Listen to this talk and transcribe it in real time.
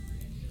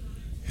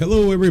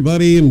Hello,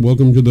 everybody, and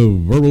welcome to the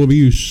Verbal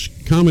Abuse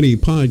Comedy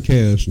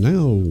Podcast,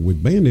 now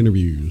with band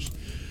interviews.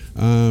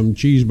 I'm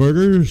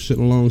Cheeseburger,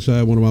 sitting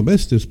alongside one of my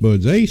bestest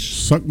buds, Ace.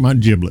 Suck my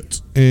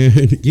giblets.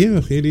 And, yeah,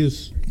 it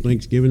is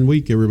Thanksgiving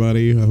week,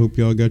 everybody. I hope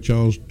y'all got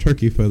y'all's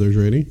turkey feathers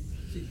ready.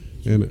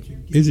 And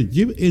is it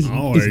giblets?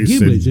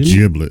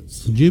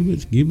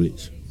 Giblets.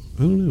 Giblets?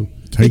 I don't know.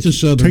 It's a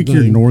southern thing. Take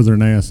your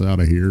northern ass out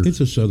of here. It's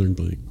a southern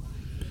thing.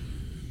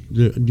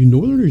 Do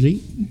northerners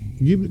eat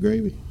giblet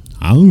gravy?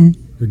 Oh.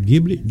 Or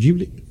gimlet?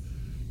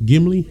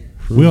 Gimli?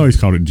 We always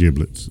called it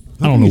giblets.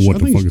 I don't know what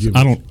the fuck it is.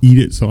 I don't eat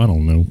it, so I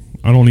don't know.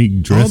 I don't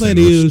eat dressing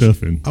or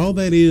stuffing. All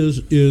that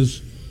is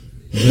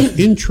the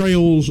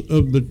entrails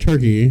of the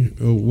turkey,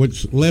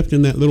 what's left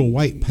in that little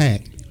white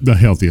pack. The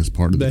healthiest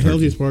part of the turkey. The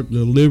healthiest part,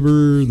 the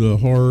liver, the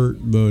heart,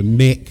 the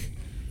neck,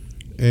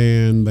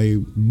 and they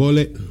boil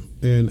it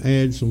and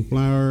add some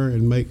flour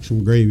and make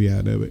some gravy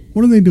out of it.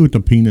 What do they do with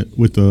the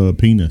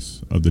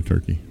penis of the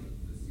turkey?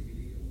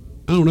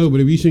 I don't know, but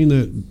have you seen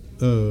that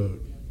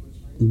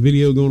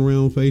video going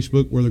around on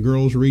Facebook where the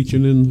girl's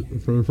reaching in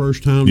for the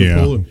first time to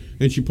pull it,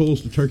 and she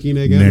pulls the turkey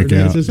neck out of her neck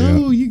and says,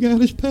 "Oh, you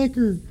got his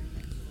pecker."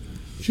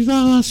 She's,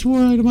 "Oh, I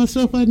swore to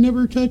myself I'd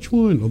never touch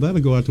one." Well, that'll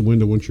go out the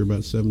window once you're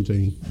about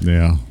 17.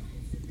 Yeah.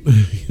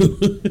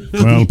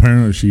 Well,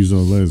 apparently she's a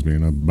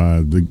lesbian.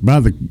 By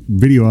the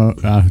video,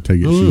 I take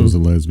it she was a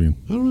lesbian.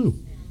 I don't know.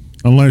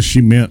 Unless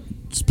she meant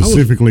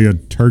specifically a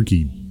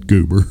turkey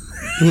goober.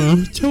 Well,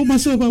 I told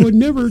myself I would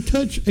never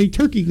touch a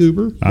turkey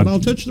goober, but I'll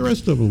touch the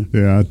rest of them.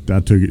 Yeah, I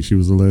took it she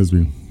was a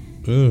lesbian.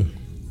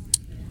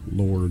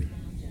 Lord.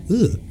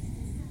 Ugh.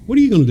 What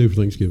are you going to do for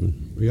Thanksgiving?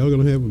 Are y'all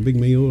going to have a big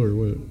meal or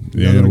what?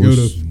 Yeah, y'all going to go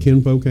to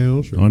kinfolk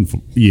house?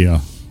 Or?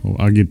 Yeah. Well,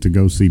 I get to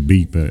go see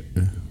Beep at.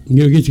 You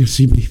going to get to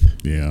see Beep?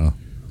 Yeah.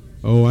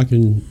 Oh, I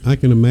can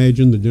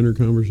imagine the dinner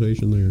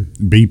conversation there.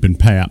 Beep and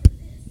Pap.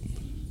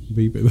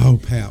 Beep. Oh,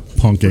 Pap.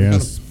 Punk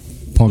ass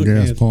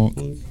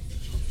punk.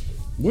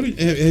 What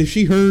has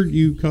she heard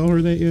you call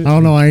her that yet?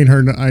 Oh no, I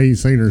ain't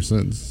seen her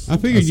since. I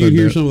figured you'd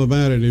hear something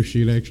about it if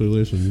she'd actually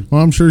listened.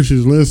 Well, I'm sure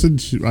she's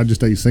listened. I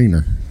just ain't seen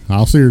her.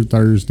 I'll see her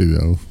Thursday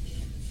though.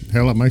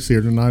 Hell, I may see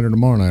her tonight or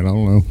tomorrow night. I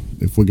don't know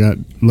if we got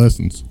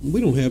lessons.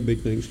 We don't have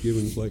big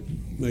Thanksgivings like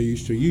I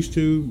used to. Used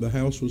to, the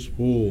house was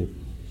full.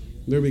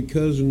 There'd be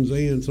cousins,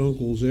 aunts,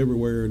 uncles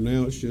everywhere, and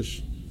now it's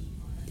just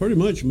pretty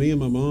much me and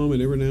my mom,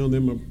 and every now and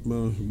then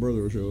my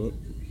brother will show up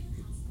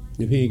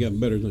if he ain't got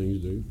better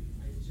things to do.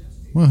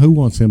 Well, who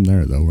wants him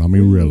there, though? I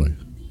mean, really.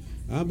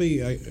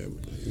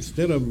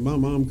 Instead of my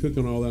mom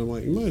cooking all that, I'm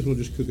like, you might as well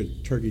just cook a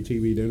turkey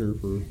TV dinner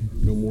for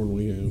no more than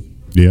we have.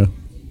 Yeah.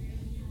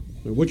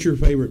 Now, what's your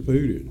favorite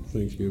food at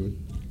Thanksgiving?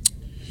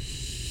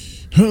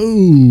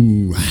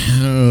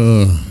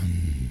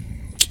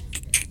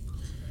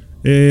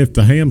 If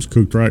the ham's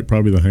cooked right,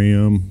 probably the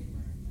ham.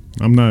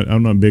 I'm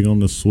not big on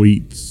the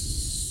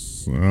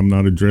sweets. I'm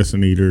not a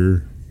dressing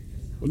eater.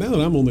 Well, now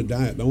that I'm on the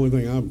diet, the only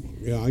thing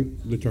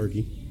the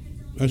turkey.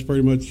 That's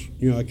pretty much,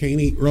 I can't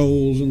eat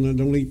rolls, and I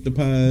don't eat the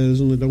pies,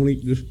 and I don't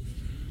eat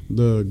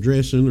the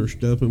dressing or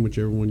stuffing,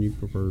 whichever one you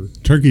prefer.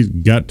 Turkey's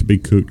got to be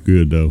cooked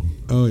good, though.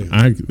 Oh,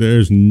 yeah.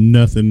 There's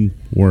nothing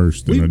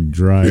worse than a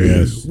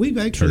dry-ass We've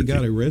actually turkey.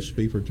 got a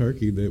recipe for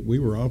turkey that we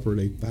were offered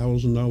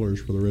 $1,000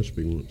 for the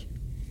recipe once.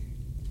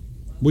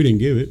 We didn't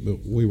give it,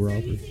 but we were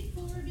offered.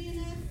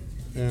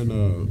 And,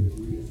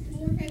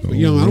 I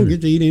don't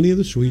get to eat any of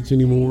the sweets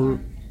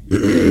anymore. I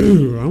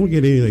don't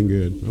get anything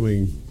good. I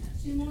mean,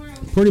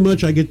 pretty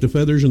much I get the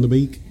feathers and the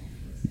beak.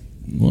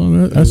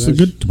 Well, that's the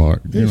good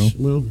part.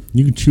 Well,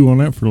 you can chew on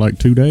that for like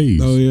 2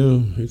 days. Oh,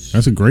 yeah.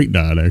 That's a great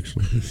diet,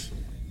 actually.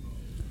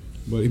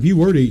 But if you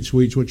were to eat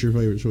sweets, what's your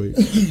favorite sweet?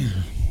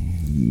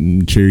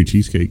 Cherry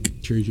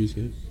cheesecake. Cherry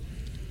cheesecake.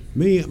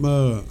 Me,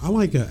 I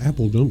like an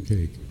apple dump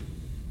cake.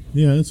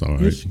 Yeah, it's all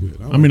right. It's good.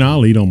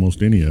 I'll eat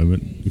almost any of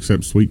it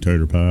except sweet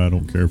tater pie. I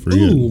don't care for it.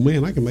 Oh,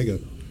 man, I can make a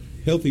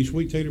healthy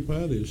sweet tater pie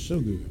that is so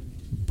good.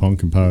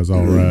 Pumpkin pie is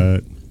all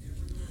right.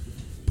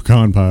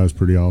 Pecan pie is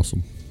pretty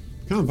awesome.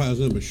 Pecan pie is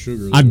nothing but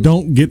sugar. I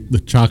don't get the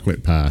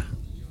chocolate pie.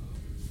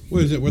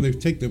 What is it? Where they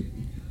take the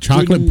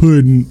chocolate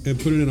pudding and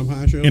put it in a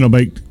pie shell? In a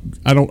baked.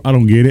 I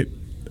don't get it,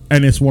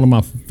 and it's one of my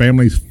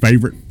family's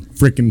favorite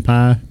freaking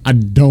pie. I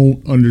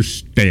don't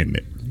understand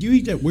it. Do you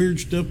eat that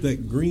weird stuff,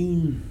 that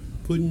green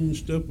pudding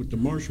stuff with the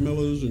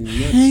marshmallows and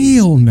nuts?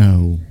 Hell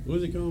no.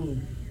 What's it called?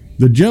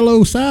 The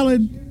Jell-O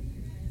salad.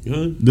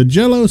 Huh? The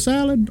Jell-O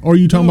salad? Or are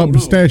you talking about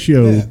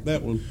pistachio?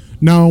 That one.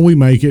 No, we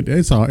make it.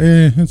 It's all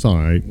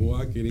right. Well,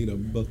 I could eat a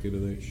bucket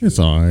of that shit. It's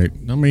all right.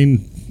 I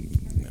mean,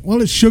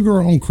 well, it's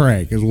sugar on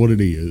crack is what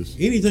it is.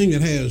 Anything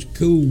that has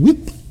Cool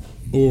Whip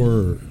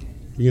or,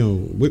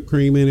 whipped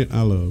cream in it,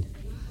 I love.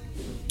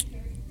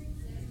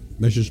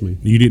 That's just me.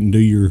 You didn't do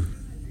your...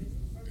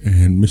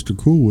 And Mr.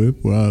 Cool Whip,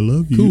 well, I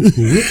love you. Cool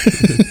Whip.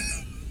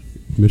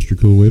 Mr.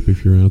 Cool Whip,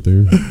 if you're out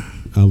there,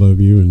 I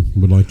love you and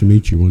would like to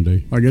meet you one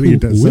day. I got to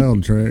get that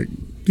soundtrack.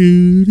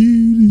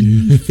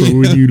 For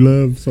when you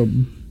love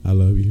something. I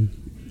love you.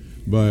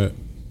 But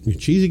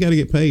Cheesy got to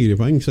get paid.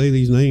 If I can say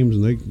these names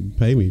and they can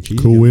pay me.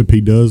 Cheesy Cool Whip, he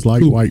does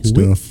like white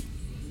stuff.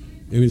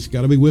 And it's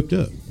got to be whipped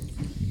up.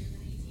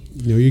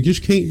 You know, you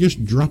just can't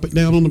just drop it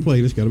down on the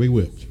plate. It's got to be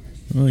whipped.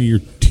 Oh, you're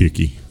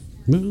ticky.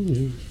 Well,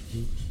 yeah.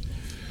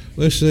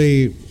 Let's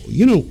say,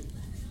 you know,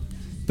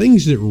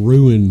 things that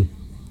ruin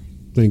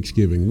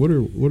Thanksgiving. What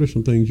are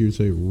some things you'd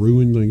say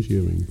ruin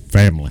Thanksgiving?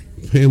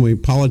 Family,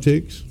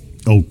 politics.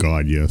 Oh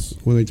God, yes.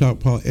 When they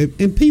talk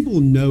and people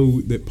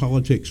know that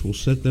politics will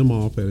set them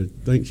off at a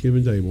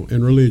Thanksgiving table,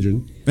 and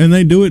religion, and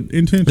they do it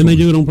intentionally, and they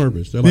do it on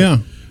purpose. They're like, yeah.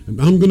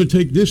 I'm going to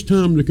take this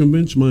time to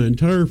convince my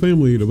entire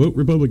family to vote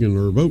Republican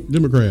or vote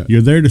Democrat.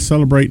 You're there to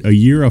celebrate a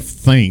year of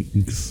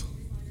thanks,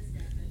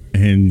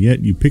 and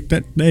yet you pick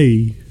that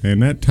day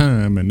and that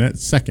time and that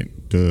second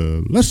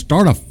to let's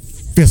start a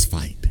fist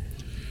fight.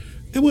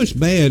 And what's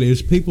bad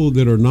is people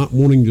that are not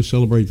wanting to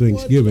celebrate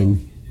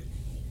Thanksgiving.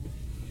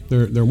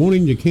 They're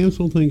wanting to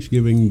cancel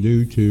Thanksgiving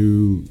due to,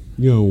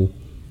 you know,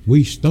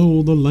 we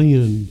stole the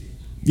land.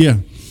 Yeah.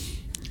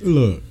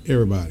 Look,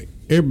 everybody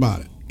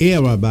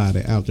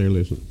out there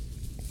listening.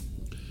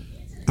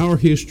 Our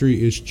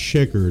history is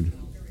checkered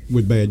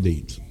with bad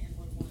deeds.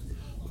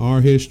 Our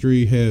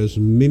history has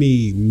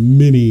many,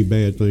 many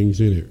bad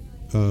things in it.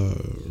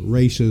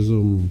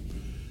 Racism.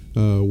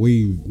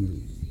 We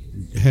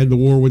had the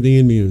war with the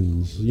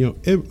Indians. You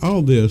know,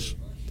 all this.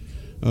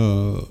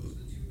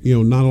 You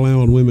know, not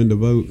allowing women to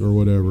vote or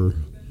whatever.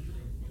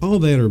 All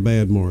that are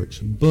bad marks.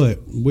 But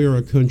we're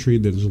a country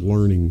that is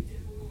learning.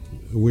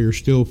 We're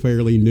still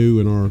fairly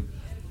new in our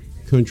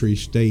country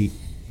state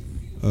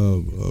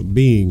of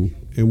being,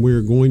 and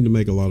we're going to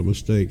make a lot of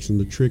mistakes.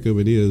 And the trick of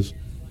it is,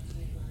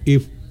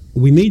 if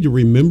we need to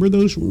remember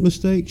those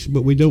mistakes,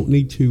 but we don't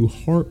need to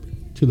harp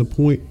to the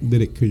point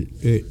that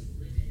it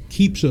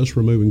keeps us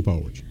from moving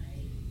forward.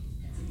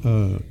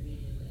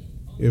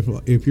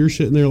 If you're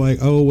sitting there like,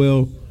 oh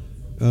well,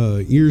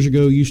 years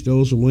ago you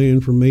stole some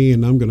land from me,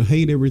 and I'm going to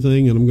hate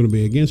everything, and I'm going to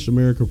be against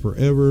America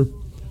forever.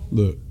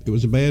 Look, it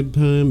was a bad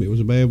time, it was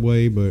a bad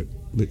way, but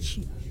let's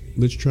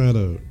try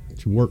to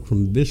work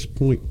from this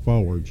point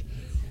forward.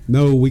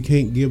 No, we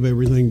can't give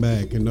everything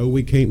back, and no,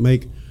 we can't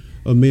make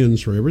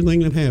amends for everything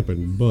that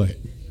happened, but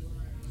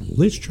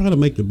let's try to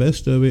make the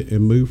best of it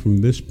and move from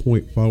this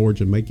point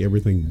forward and make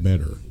everything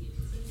better.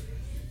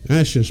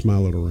 That's just my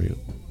little rant.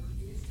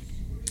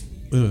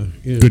 Yeah.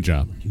 Good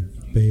job.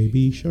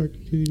 Baby shark.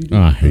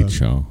 I hate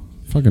y'all.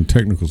 Fucking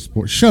technical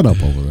support. Shut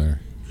up over there.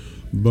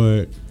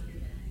 But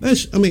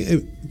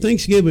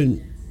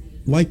Thanksgiving,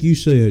 like you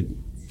said,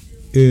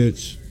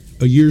 it's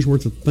a year's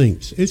worth of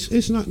thanks.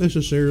 It's not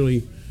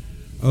necessarily,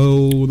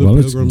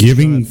 it's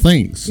giving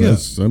thanks. Yeah,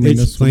 that's what it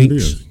is.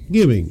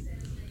 Thanksgiving.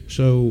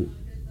 So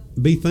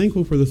be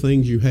thankful for the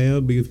things you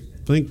have. Be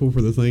thankful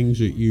for the things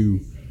that you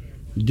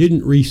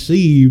didn't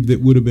receive that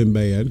would have been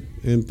bad.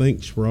 And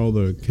thanks for all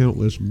the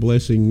countless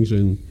blessings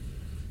and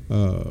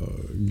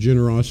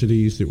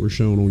generosities that were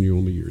shown on you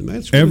on the year. And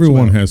that's what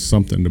everyone has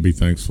something to be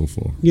thankful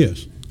for.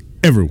 Yes.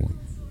 Everyone.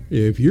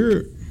 If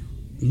you're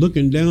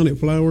looking down at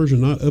flowers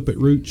and not up at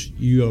roots,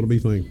 you ought to be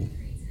thankful.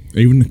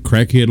 Even the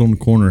crackhead on the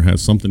corner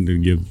has something to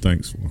give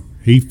thanks for.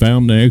 He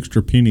found the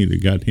extra penny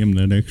that got him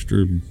that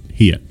extra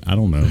hit. I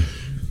don't know.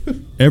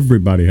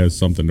 Everybody has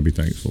something to be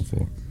thankful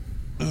for.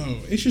 Oh,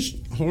 it's just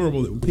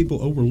horrible that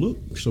people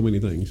overlook so many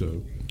things.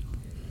 So,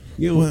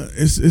 you know, well,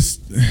 it's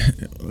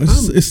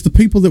the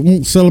people that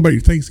won't celebrate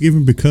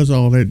Thanksgiving because of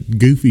all that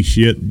goofy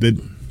shit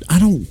that I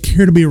don't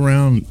care to be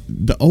around.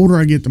 The older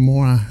I get, the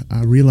more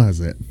I realize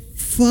that.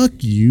 Fuck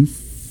you.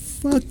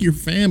 Fuck your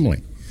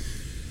family.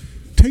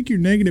 Take your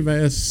negative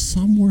ass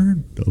somewhere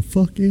the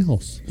fuck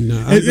else. No,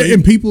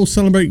 and people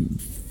celebrate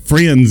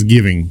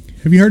Friendsgiving.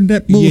 Have you heard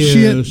that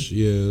bullshit?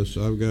 Yes,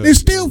 I've got. It's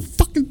still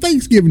fucking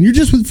Thanksgiving. You're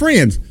just with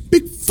friends.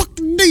 Big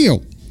fucking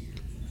deal.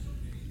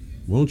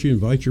 Why don't you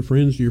invite your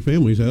friends to your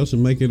family's house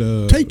and make it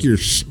a... Take your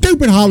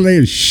stupid holiday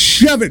and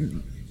shove it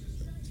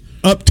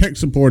up tech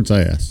support's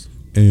ass.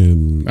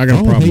 And I got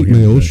all a problem hate with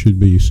mail should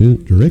be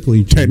sent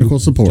directly to technical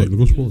support.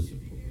 Technical support.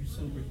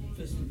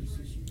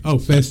 Oh,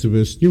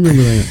 Festivus. You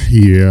remember that?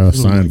 Yeah, Oh,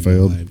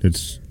 Seinfeld.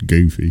 It's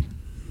goofy.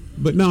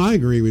 But no, I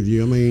agree with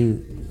you. I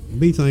mean,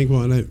 be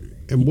thankful.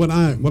 And what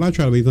I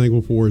try to be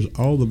thankful for is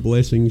all the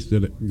blessings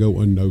that go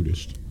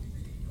unnoticed.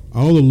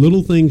 All the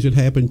little things that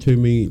happen to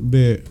me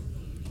that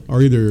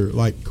are either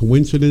like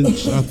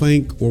coincidence, I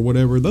think, or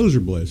whatever. Those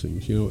are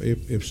blessings. You know,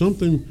 if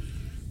something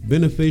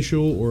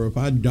beneficial or if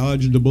I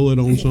dodged a bullet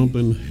on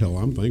something, hell,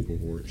 I'm thankful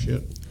for it.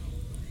 Shit.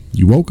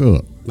 You woke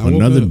up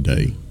another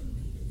day.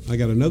 I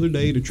got another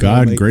day to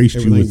try to make graced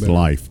you with better.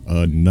 life.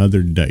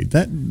 Another day.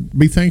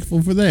 Be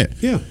thankful for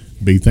that. Yeah.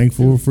 Be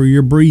thankful for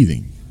your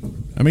breathing.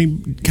 I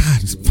mean,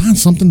 God, find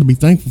something to be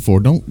thankful for.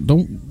 Don't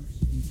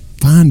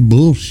find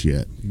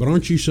bullshit. But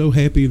aren't you so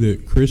happy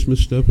that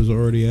Christmas stuff is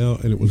already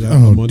out and it was out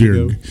a month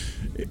ago?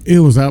 It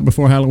was out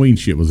before Halloween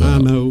shit was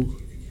out. I know.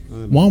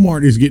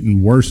 Walmart is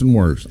getting worse and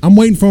worse. I'm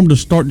waiting for them to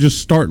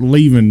start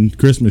leaving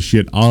Christmas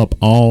shit up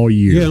all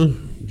year. Yeah.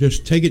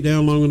 Just take it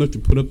down long enough to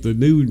put up the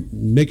new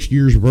next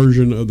year's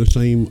version of the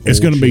same. It's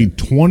going to be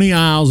 20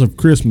 aisles of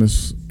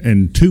Christmas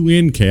and 2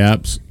 end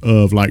caps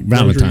of like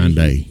Valentine's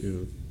Day.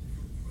 Yeah.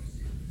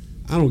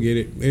 I don't get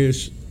it.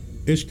 It's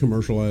it's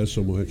commercialized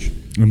so much.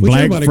 And Which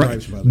Black, everybody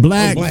gripes about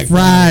that. Black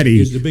Friday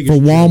is the biggest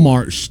for deal.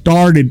 Walmart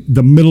started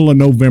the middle of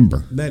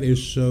November. That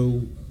is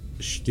so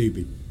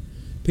stupid.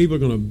 People are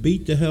going to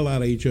beat the hell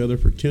out of each other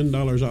for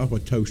 $10 off a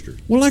toaster.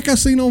 Well, like I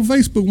seen on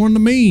Facebook, one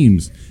of the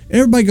memes,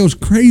 everybody goes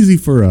crazy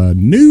for a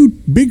new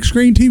big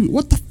screen TV.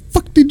 What the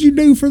fuck did you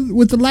do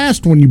with the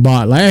last one you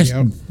bought last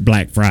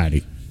Black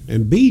Friday?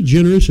 And be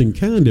generous and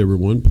kind,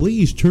 everyone.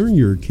 Please turn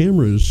your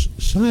cameras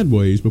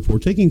sideways before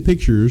taking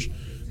pictures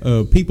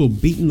of people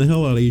beating the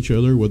hell out of each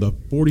other with a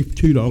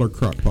 $42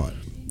 crock pot.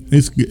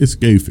 It's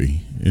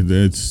goofy.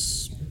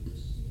 It's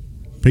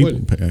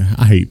people.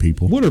 I hate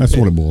people. That's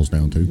what it boils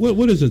down to.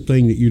 What is a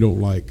thing that you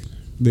don't like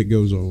that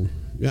goes on?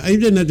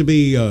 It doesn't have to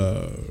be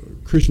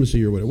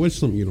Christmassy or whatever. What's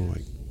something you don't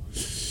like?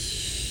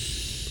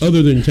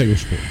 Other than taking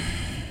sport.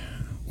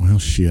 Well,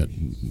 shit.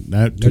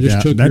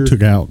 That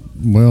took out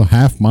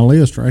half my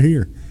list right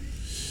here.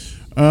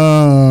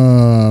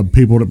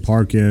 People that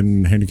park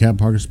in handicapped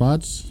parking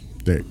spots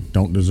that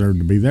don't deserve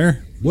to be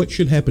there. What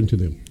should happen to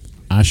them?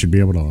 I should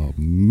be able to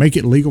make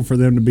it legal for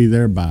them to be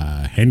there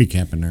by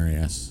handicapping their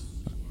ass.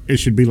 It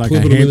should be like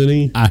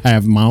I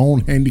have my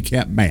own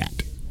handicap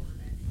bat.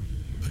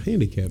 A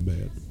handicap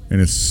bat.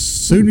 And as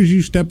soon as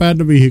you step out of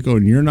the vehicle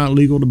and you're not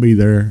legal to be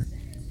there,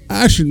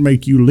 I should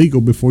make you legal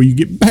before you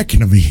get back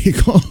in the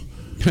vehicle.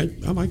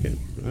 I like it.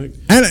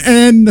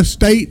 And the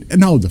state,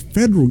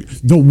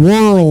 the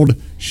world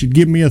should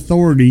give me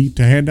authority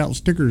to hand out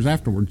stickers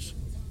afterwards.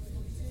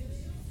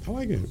 I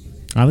like it.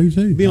 I do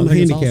too. Be on the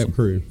handicap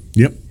crew.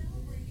 Yep.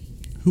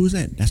 Who is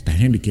that? That's the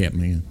handicap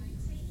man.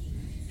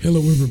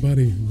 Hello,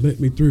 everybody. Let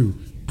me through.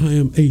 I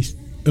am Ace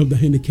of the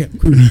handicap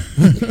crew.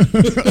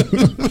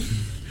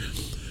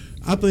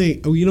 I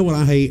think. Oh, you know what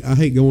I hate? I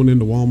hate going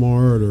into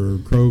Walmart or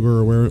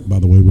Kroger or where. By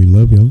the way, we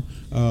love y'all.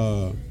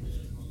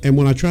 And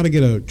when I try to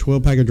get a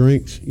 12-pack of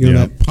drinks,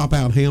 that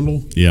pop-out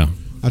handle. Yeah.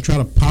 I try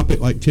to pop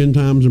it like 10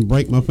 times and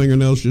break my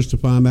fingernails just to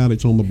find out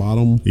it's on the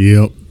bottom.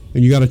 Yep.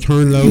 And you got to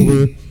turn it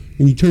over,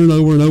 and you turn it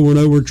over and over and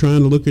over, trying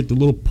to look at the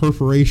little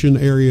perforation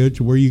area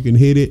to where you can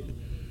hit it.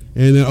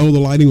 And then, the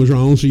lighting was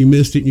wrong, so you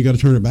missed it, and you got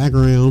to turn it back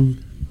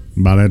around.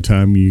 By that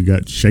time, you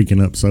got shaken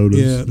up sodas.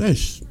 Yeah,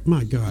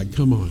 my God,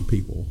 come on,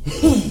 people.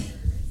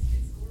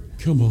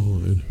 Come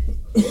on.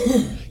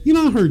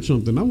 I heard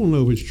something. I want to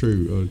know if it's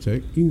true,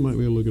 Tech. You might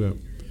be able to look it up.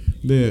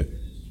 That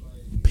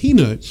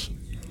peanuts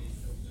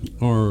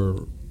are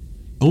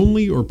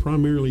only or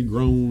primarily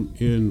grown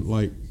in,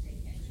 like,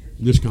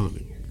 this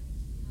continent.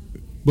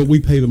 But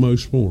we pay the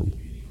most for them.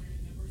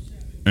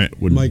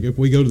 Like, if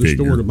we go to the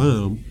store to buy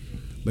them,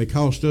 they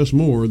cost us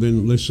more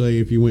than, let's say,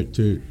 if you went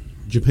to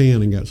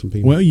Japan and got some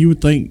peanuts. Well, you would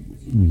think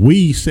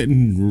we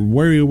sitting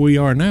where we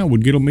are now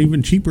would get them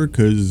even cheaper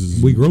because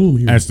we grow them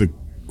here. As the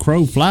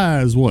crow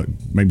flies,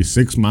 maybe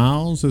 6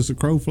 miles as the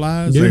crow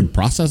flies? Yeah. They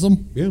process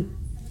them? Yeah.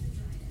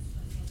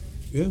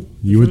 Yeah.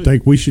 You would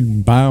think we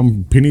should buy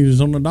them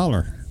pennies on the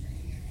dollar.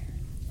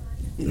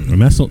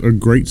 And that's a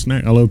great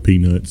snack. I love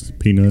peanuts.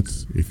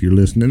 Peanuts, if you're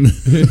listening.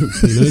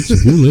 Peanuts,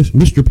 if you're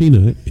listening. Mr.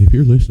 Peanut, if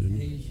you're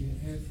listening.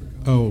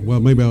 Oh, well,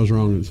 maybe I was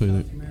wrong in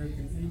saying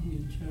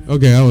that.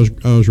 Okay, I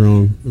was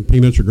wrong.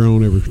 Peanuts are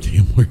grown every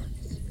damn where.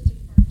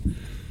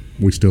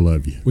 We still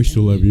love you. We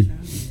still love you.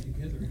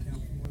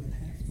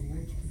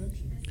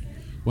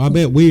 Well, I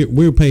bet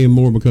we're paying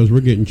more because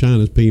we're getting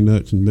China's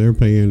peanuts and they're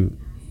paying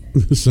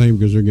the same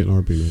because they're getting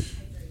our peanuts.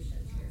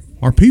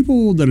 Are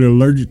people that are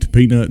allergic to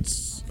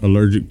peanuts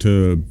allergic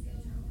to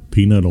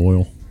peanut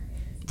oil?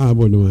 I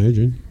wouldn't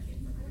imagine.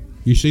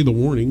 You see the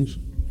warnings.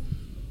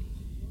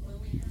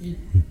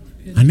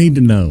 I need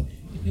to know.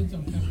 Depends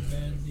on how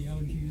bad the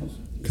allergy is.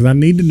 Because I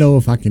need to know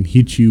if I can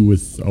hit you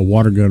with a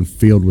water gun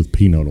filled with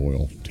peanut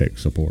oil. Tech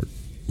support.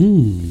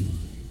 If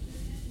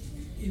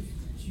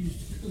it's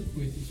used to cook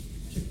with,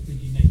 it's typically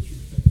denatured.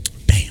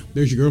 Damn.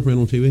 There's your girlfriend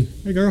on TV.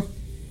 Hey, girl.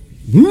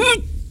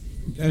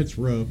 That's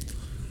rough.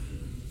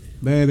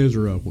 That is a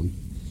rough one.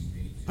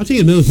 I'll tell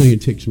you another thing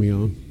that ticks me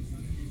on.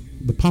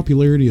 The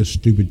popularity of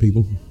stupid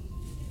people.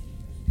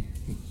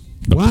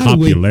 The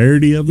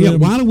popularity of them? Yeah,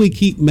 why do we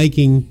keep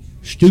making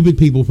stupid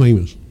people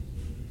famous?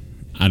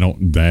 I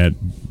don't, that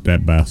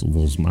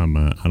baffles my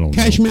mind. I don't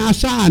Catch know. me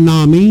outside, know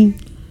what I mean?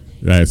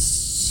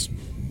 That's...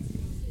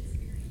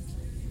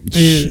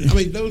 And, I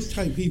mean, those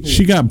type people...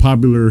 She got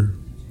popular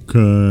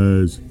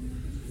because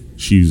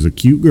she's a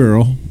cute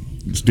girl.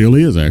 Still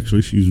is,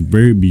 actually. She's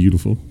very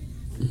beautiful.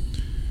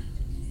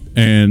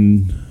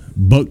 And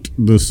bucked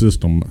the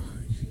system.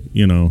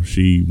 You know,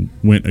 she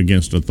went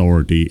against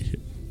authority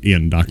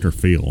in Dr.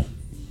 Phil.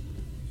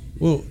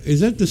 Well, is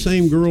that the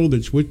same girl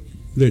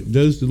that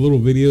does the little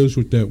videos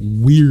with that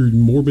weird,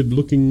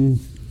 morbid-looking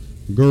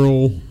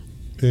girl,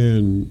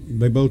 and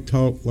they both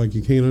talk like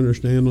you can't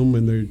understand them,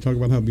 and they talk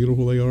about how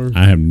beautiful they are?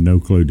 I have no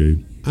clue,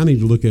 dude. I need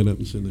to look that up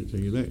and send that to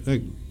you.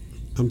 That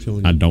I'm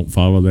telling you. I don't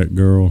follow that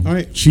girl. All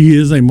right. She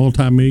is a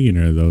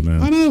multimillionaire, though,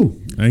 now. I know.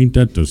 Ain't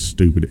that the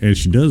stupid... And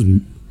she does,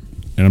 and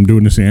I'm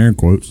doing this in air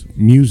quotes,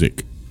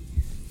 music.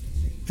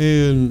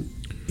 And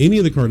any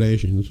of the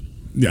Kardashians...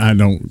 I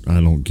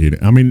don't get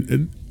it. I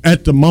mean,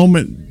 at the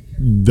moment,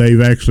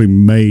 they've actually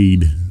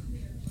made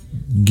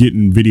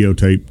getting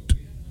videotaped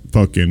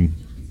fucking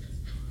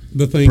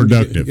The thing,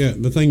 productive.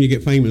 the thing you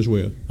get famous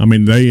with. I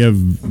mean, they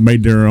have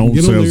made their own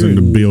Get on selves there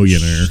into and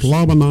billionaires.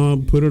 Slob a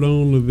knob, put it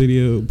on the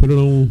video, put it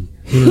on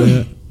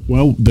internet.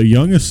 Well, the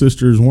youngest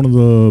sister is one of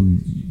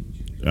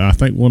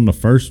the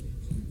first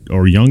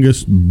or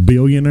youngest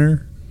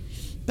billionaire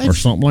or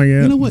something like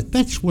that. You know what?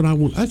 That's what I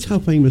want. That's how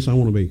famous I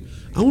want to be.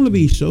 I want to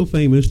be so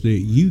famous that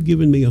you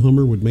giving me a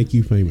Hummer would make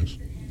you famous.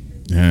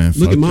 Nah, Look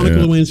fuck at Monica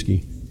that.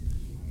 Lewinsky.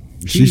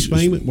 She's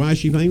famous. Why is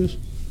she famous?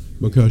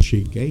 Because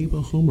she gave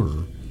a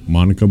Hummer.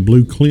 Monica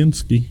Blue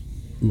Klinsky.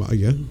 Well,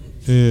 yeah,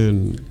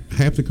 and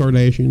half the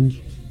Kardashians.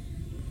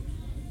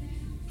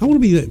 I want to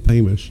be that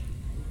famous.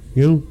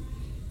 You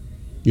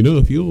know,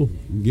 if you'll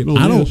get on.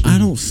 I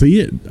don't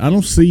see it. I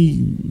don't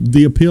see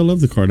the appeal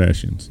of the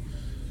Kardashians.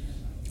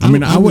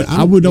 I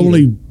would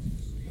only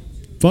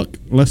fuck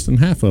less than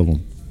half of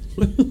them.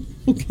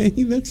 Okay,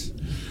 that's.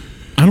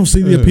 I don't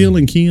see the appeal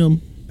in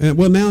Kim.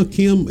 Well, now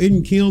Kim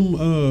isn't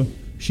Kim.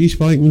 She's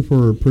fighting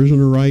for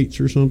prisoner rights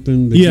or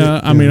something.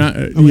 Yeah, I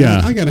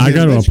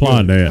gotta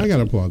applaud that. I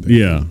gotta applaud that.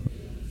 Yeah,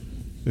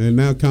 and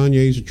now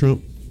Kanye's a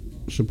Trump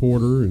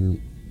supporter, and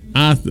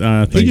I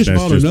think he just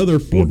that's bought another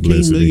 $14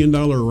 publicity.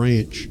 million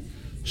ranch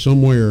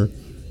somewhere,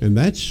 and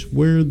that's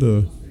where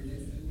it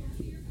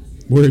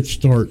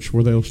starts.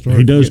 Where they'll start.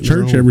 He does getting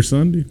their church own- every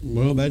Sunday.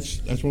 Well, that's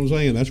what I'm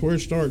saying. That's where it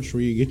starts,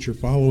 where you get your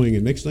following,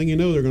 and next thing you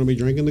know, they're going to be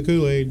drinking the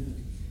Kool-Aid.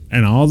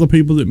 And all the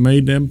people that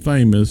made them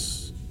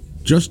famous,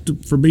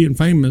 for being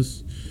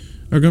famous,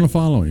 are going to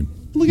follow him.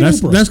 Look at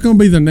Oprah. That's going to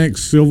be the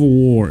next civil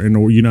war in the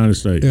United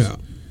States. Yeah.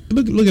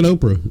 Look at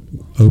Oprah.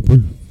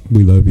 Oprah,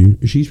 we love you.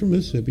 She's from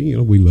Mississippi.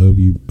 We love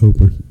you,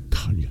 Oprah.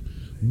 God, yeah.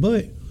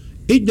 But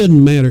it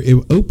doesn't matter. If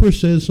Oprah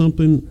says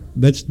something,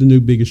 that's the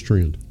new biggest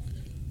trend.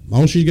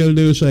 All she's got to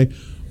do is say,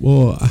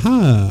 well,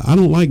 hi, I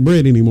don't like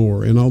bread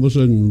anymore. And all of a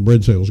sudden,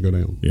 bread sales go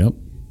down. Yep.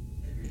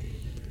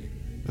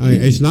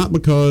 It's not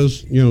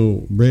because,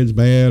 bread's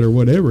bad or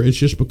whatever. It's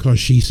just because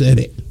she said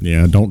it.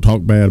 Yeah, don't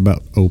talk bad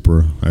about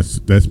Oprah.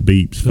 That's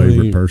Beep's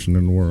favorite person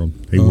in the world.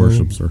 He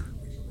worships her.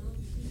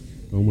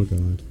 Oh, my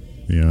God.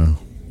 Yeah.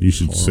 You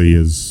should see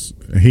his...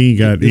 He ain't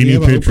got Does he any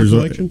have an Oprah pictures.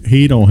 collection?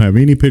 He don't have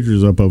any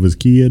pictures up of his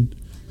kid.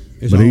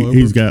 It's But all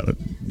he's Oprah? got...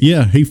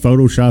 Yeah, he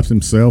photoshops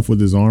himself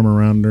with his arm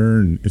around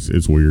her, and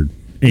it's weird.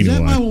 Is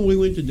that why Anyway, when we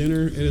went to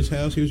dinner at his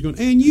house, he was going,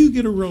 and you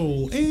get a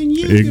roll, and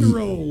you get a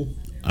roll.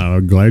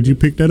 I'm glad you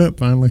picked that up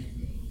finally.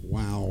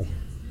 Wow.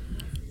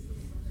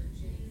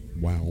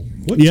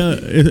 Yeah,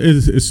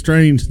 it's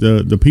strange.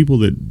 The people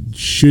that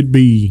should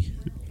be,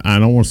 I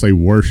don't want to say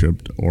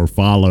worshipped or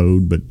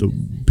followed, but the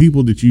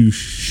people that you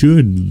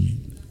should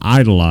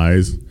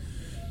idolize,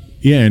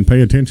 and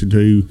pay attention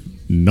to,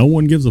 no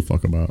one gives a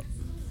fuck about.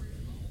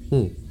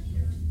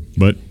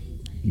 But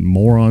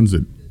morons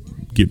that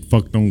get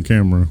fucked on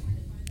camera,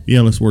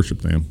 let's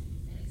worship them.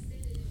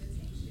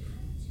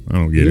 I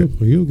don't get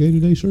it. Are you okay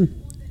today, sir?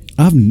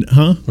 Are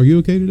you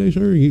okay today,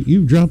 sir?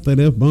 You've dropped that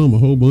F-bomb a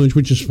whole bunch,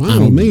 which is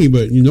fine with me,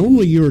 but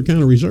normally you were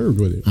kind of reserved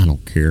with it. I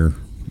don't care.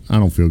 I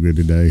don't feel good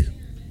today.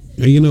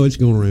 It's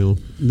going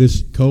around.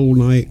 This cold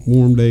night,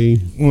 warm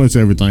day. Well, it's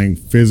everything.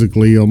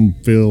 Physically, I'm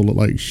feel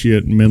like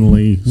shit.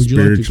 Mentally, Would you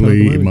like to talk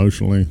spiritually, about it?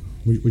 emotionally,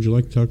 Would you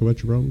like to talk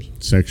about your problems?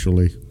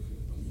 sexually,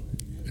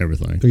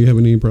 everything. Are you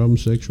having any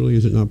problems sexually?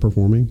 Is it not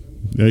performing?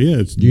 Yeah,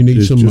 it's. Do you need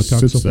it some just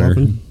sits there.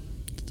 macoxofloppin?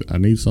 I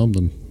need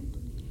something.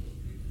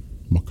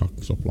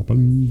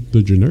 Macoxofloppin,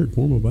 the generic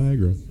form of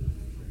Viagra.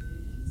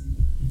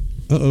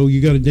 Uh-oh, you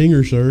got a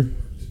dinger, sir.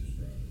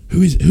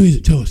 Who is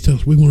it? Tell us.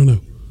 We want to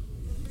know.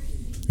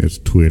 It's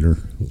Twitter.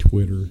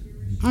 Twitter.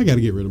 I got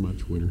to get rid of my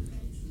Twitter.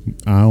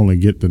 I only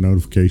get the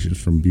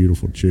notifications from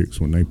beautiful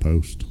chicks when they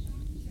post.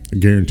 I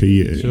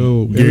guarantee you.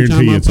 So every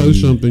time I post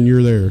something,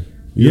 you're there.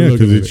 Yeah,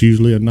 because it's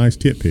usually a nice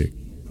tit pic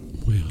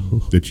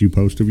well, that you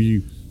post of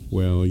you.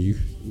 Well, you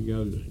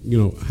got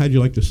how'd you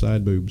like the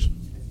side boobs?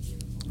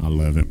 I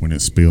love it when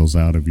it spills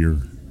out of your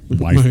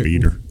wife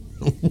beater.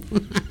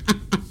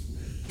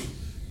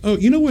 Oh,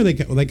 you know where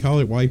they call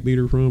it wife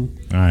beater from?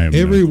 I have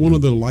Every no one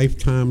of the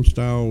Lifetime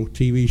style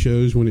TV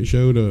shows, when it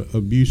showed a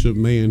abusive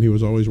man, he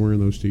was always wearing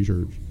those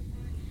T-shirts.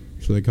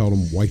 So they called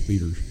them wife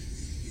beaters.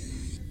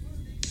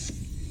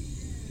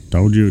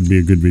 Told you it'd be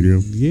a good video.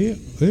 Yeah.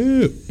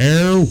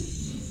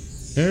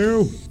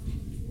 Arrow.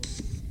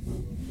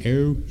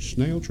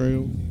 Snail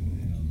trail.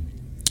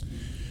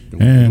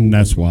 And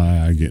that's why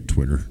I get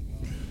Twitter.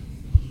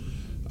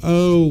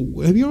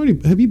 Oh, have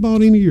you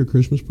bought any of your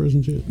Christmas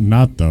presents yet?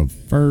 Not the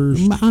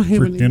first I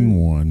haven't freaking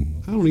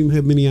one. I don't even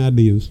have many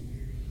ideas.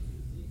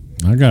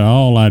 I got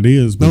all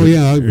ideas, but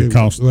it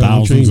costs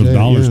thousands of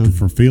dollars to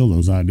fulfill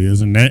those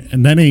ideas, and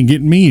that ain't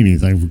getting me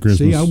anything for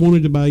Christmas. See, I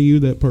wanted to buy you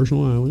that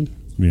personal island.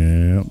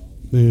 Yeah.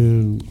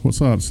 And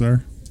what's up,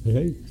 sir?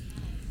 Hey.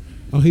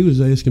 Oh, he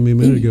was asking me a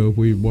minute ago if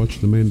we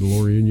watched The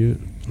Mandalorian yet.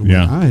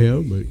 Yeah. I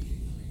have, but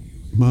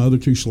my other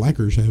two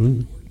slackers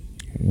haven't.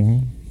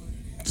 Well,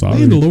 sorry.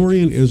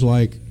 Mandalorian is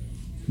like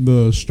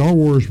the Star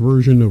Wars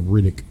version of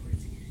Riddick.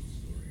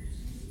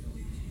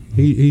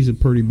 He's a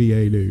pretty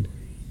BA dude.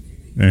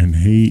 And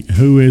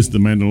who is the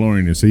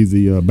Mandalorian? Is he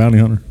the bounty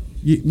hunter?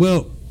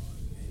 Well,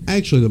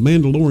 actually, the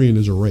Mandalorian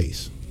is a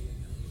race.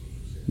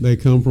 They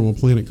come from a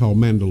planet called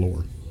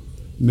Mandalore.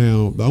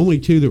 Now, the only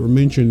two that were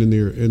mentioned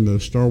in the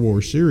Star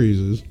Wars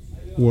series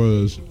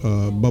was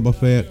Boba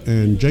Fett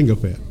and Jango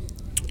Fett.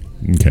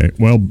 Okay.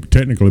 Well,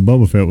 technically,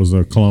 Boba Fett was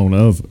a clone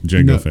of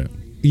Jango Fett.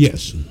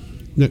 Yes.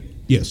 No,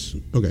 yes.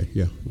 Okay.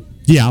 Yeah.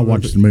 Yeah, I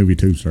watched the movie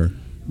too, sir.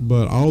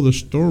 But all the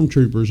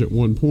stormtroopers at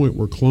one point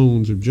were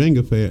clones of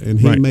Jango Fett, and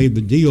he Right. made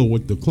the deal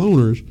with the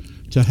cloners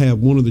to have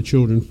one of the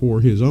children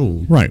for his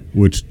own. Right,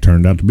 which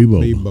turned out to be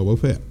Be Boba. Boba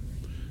Fett.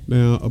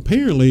 Now,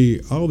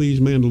 apparently, all these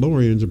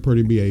Mandalorians are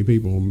pretty BA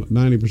people.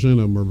 90%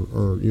 of them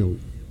are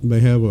they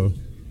have a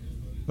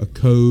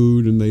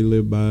code and they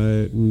live by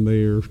it, and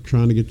they're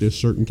trying to get this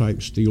certain type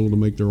of steel to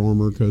make their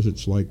armor because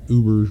it's like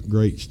uber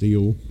great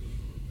steel.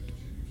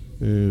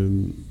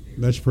 And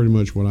that's pretty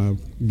much what I've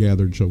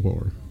gathered so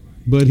far.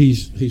 But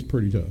he's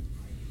pretty tough.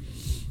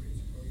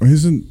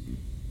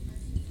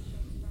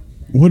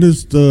 What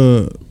is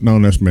the... No,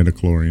 that's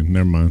Metachlorian.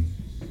 Never mind.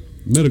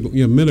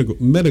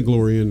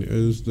 Metaglorian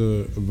is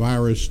the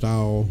virus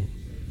style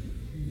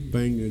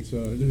thing. It's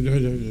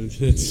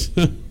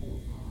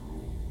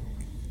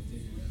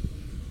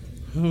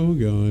oh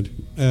god,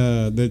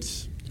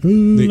 that's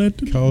Who that let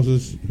the...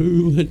 causes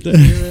who let the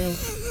air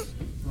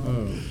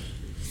out.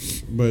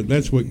 But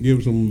that's what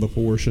gives them the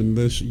force. And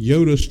this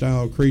Yoda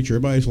style creature,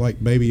 everybody's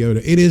like Baby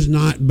Yoda. It is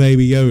not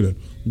Baby Yoda.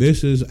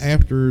 This is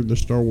after the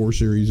Star Wars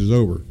series is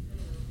over.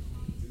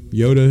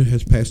 Yoda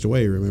has passed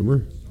away,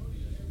 remember?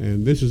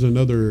 And this is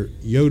another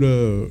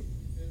Yoda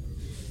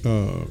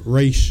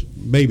race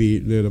baby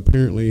that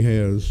apparently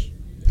has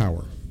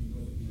power.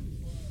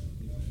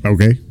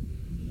 Okay.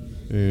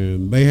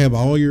 And they have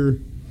all your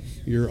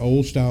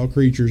old style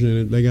creatures in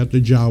it. They got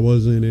the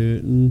Jawas in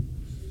it and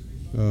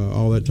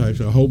all that type of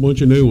stuff. A whole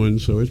bunch of new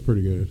ones, so it's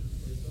pretty good.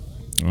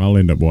 I'll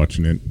end up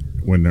watching it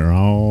when they're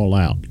all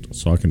out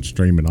so I can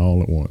stream it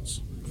all at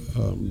once.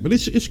 But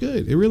it's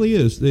good. It really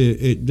is.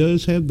 It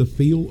does have the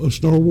feel of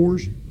Star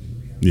Wars.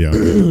 Yeah.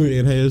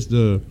 It has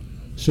the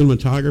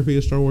cinematography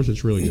of Star Wars.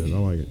 It's really good. I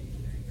like it.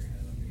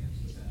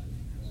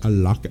 I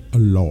like it a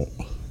lot.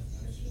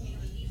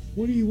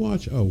 What do you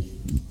watch? Oh,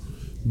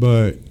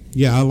 but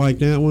yeah, I like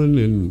that one.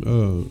 And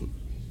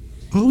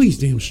all these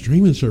damn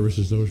streaming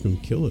services, though, is going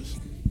to kill us.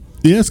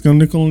 Yeah, it's going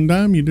to nickel and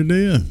dime you to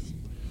death.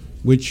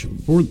 Which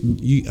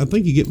I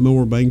think you get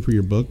more bang for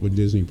your buck with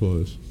Disney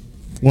Plus.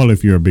 Well,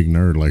 if you're a big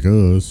nerd like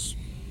us.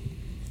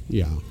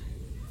 Yeah.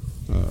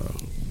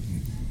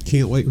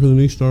 Can't wait for the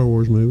new Star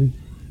Wars movie.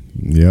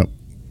 Yep.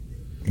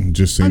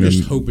 Just I seen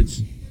just hope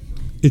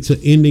it's an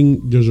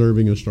ending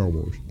deserving of Star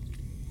Wars.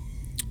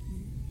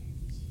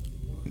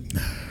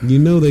 You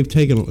know they've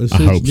taken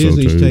since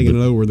Disney's taken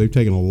it over, they've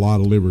taken a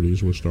lot of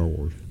liberties with Star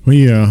Wars. Well,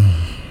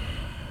 yeah.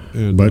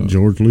 And, But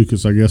George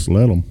Lucas, I guess,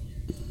 let them.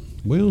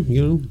 well,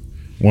 you know,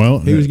 Well,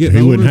 He was he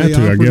getting wouldn't older, have they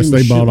to. I offered guess him a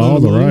they bought shitload all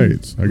of the money.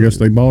 rights. I guess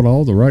they bought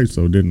all the rights,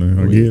 though, didn't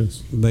they? I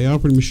guess. they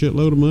offered him a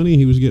shitload of money.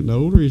 He was getting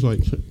older. He's like,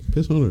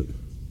 piss on it.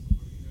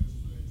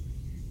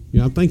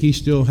 Yeah, I think he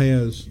still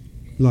has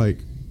like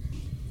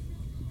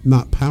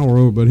not power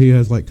over, but he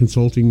has like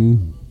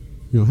consulting.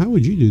 How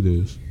would you do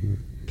this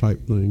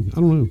type thing? I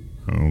don't know.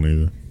 I don't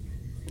either.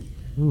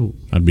 I don't.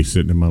 I'd be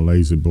sitting in my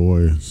lazy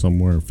boy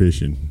somewhere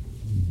fishing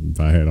if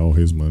I had all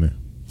his money.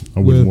 I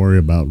wouldn't worry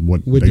about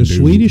what With they the do.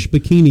 Swedish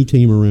bikini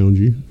team around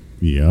you,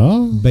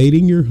 Yeah.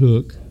 baiting your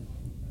hook,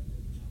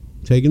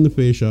 taking the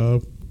fish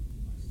off,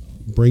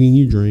 bringing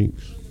you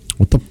drinks.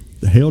 What the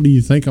hell do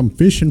you think I'm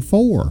fishing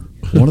for?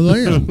 One of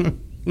them.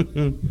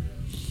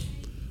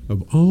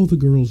 Of all the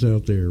girls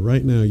out there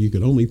right now, you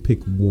could only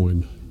pick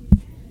one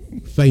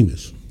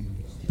famous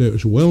that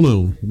was well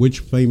known. Which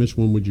famous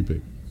one would you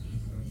pick?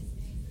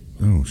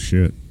 Oh,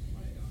 shit.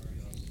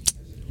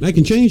 That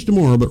can change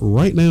tomorrow, but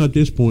right now at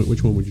this point,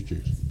 which one would you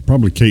choose?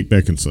 Probably Kate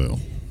Beckinsale.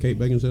 Kate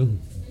Beckinsale?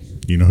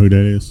 You know who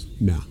that is?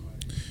 Nah.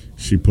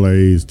 She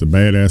plays the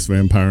badass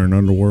vampire in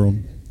Underworld.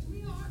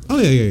 Oh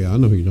yeah. I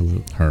know who you're talking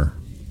about. Her.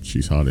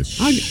 She's hot as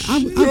shit.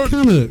 I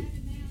kind of.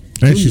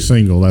 And she's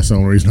single. That's the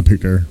only reason I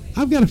picked her.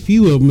 I've got a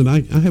few of them, and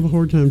I have a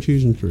hard time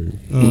choosing through.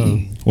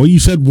 Well, you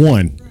said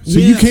one. So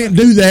Yeah, you can't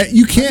do that.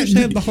 You can't. I just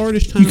have the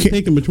hardest time you can't-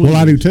 picking between. Well,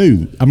 I do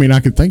them. too. I mean, I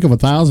could think of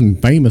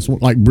 1,000 famous,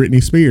 like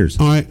Britney Spears.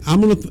 All right,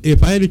 I'm gonna.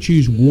 If I had to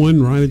choose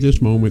one right at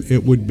this moment,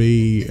 it would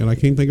be, and I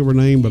can't think of her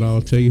name, but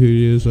I'll tell you who it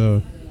is.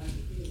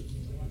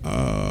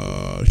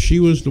 She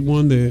was the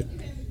one that.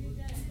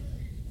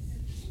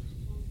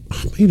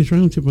 Oh, man, it's right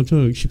on the tip of my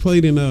tongue. She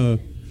played in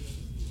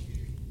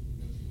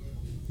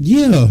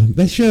yeah,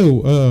 that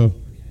show.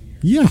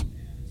 Yeah.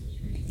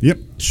 Yep.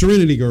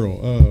 Serenity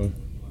Girl.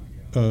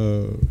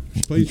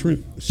 She played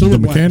Summer The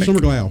mechanic? Summer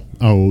Glau.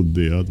 Oh,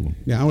 the other one.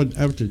 Yeah, I would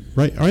have to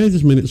right at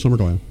this minute. Summer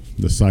Glau.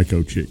 The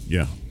psycho chick.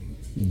 Yeah.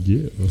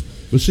 Yeah.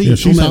 But see, Yeah, on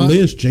she's that hot.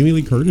 list, Jamie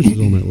Lee Curtis is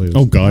on that list.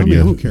 Oh, God, I mean,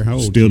 yeah. I don't care how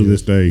old Still she to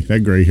this is. day, that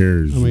gray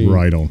hair is I mean,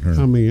 right on her.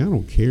 I mean, I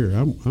don't care.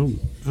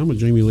 I'm a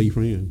Jamie Lee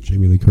fan.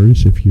 Jamie Lee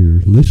Curtis, if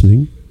you're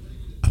listening,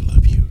 I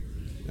love you.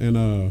 And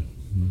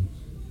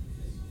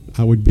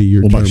I would be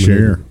your What about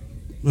Terminator. Cher?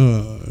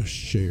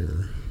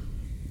 Cher.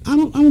 I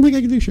don't think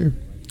I could do Cher.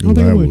 I don't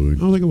think I would. I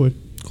don't think I would.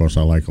 Of course,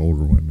 I like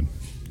older women.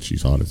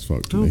 She's hot as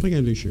fuck to I don't me. think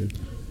I'd do Cher.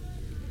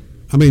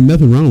 I mean,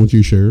 nothing wrong with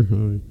you, Cher. I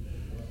mean,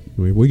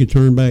 if we could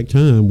turn back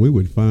time, we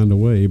would find a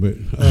way. But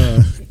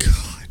God,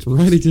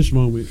 right at this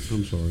moment,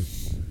 I'm sorry.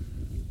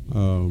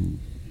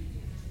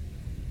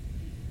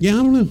 Yeah,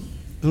 I don't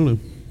know.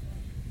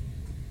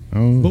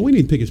 Oh, But we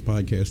need to pick this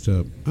podcast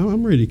up.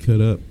 I'm ready to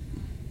cut up.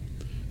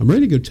 I'm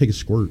ready to go take a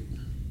squirt.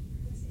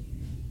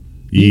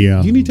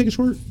 yeah. You need to take a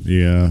squirt?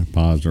 Yeah,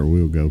 pause or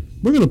we'll go.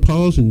 We're going to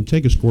pause and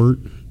take a squirt.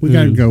 We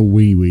got to go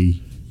wee.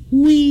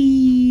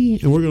 Wee.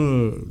 And we're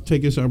going to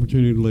take this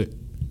opportunity to let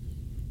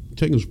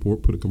Techno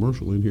Support put a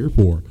commercial in here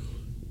for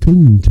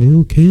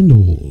Coontail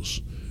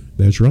Candles.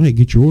 That's right.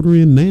 Get your order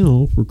in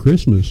now for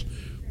Christmas.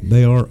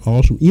 They are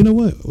awesome. You know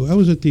what? I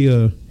was at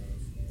the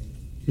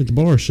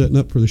bar setting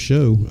up for the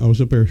show. I was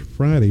up there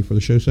Friday for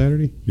the show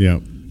Saturday. Yeah.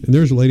 And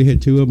there's a lady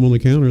had two of them on the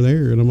counter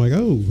there. And I'm like,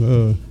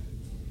 oh,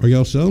 are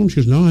y'all selling them? She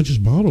goes, no, I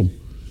just bought them.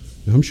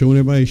 And I'm showing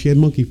everybody. She had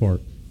monkey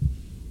fart.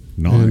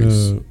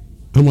 Nice. And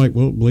I'm like,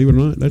 well, believe it or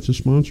not, that's a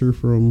sponsor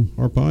from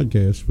our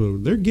podcast. So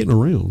they're getting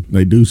around.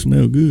 They do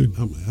smell good.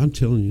 I'm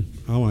telling you,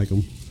 I like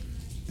them.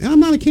 And I'm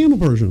not a candle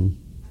person.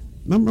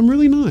 I'm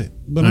really not.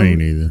 But I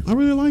ain't either. I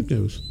really like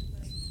those.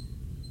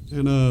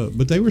 And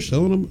but they were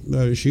selling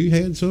them. She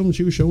had some.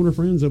 She was showing her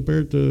friends up there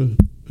at the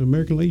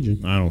American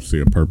Legion. I don't see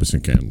a purpose in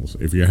candles.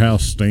 If your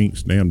house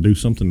stinks, damn, do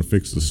something to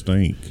fix the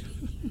stink.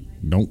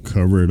 Don't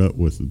cover it up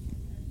with a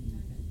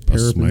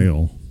Paraffin.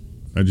 smell.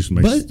 That just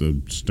makes But-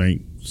 the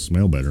stink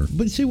smell better.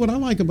 But see, what I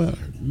like about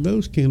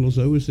those candles,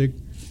 though, is that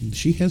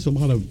she has a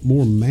lot of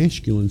more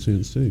masculine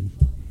scents, too.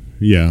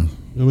 Yeah.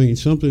 I mean,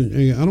 something,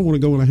 I don't want to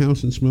go in a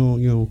house and smell,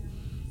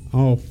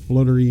 all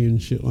fluttery and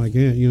shit like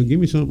that. Give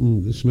me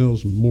something that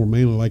smells more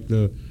manly, like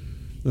the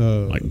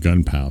Like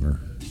gunpowder.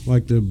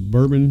 like the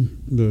bourbon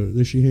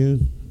that she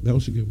had. That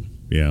was a good one.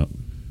 Yeah.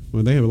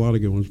 Well, they have a lot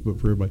of good ones, but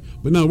for everybody.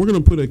 But no, we're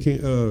going to put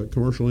a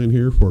commercial in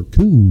here for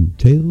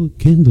Coontail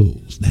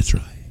Candles. That's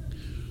right,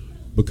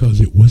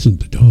 because it wasn't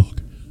the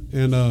dog.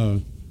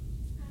 And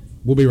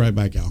we'll be right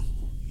back, y'all.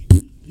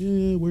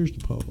 Yeah, where's the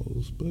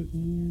pause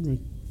button?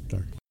 Right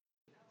there.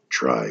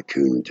 Try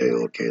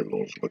Coontail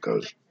Candles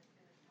because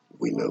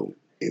we know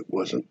it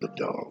wasn't the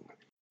dog.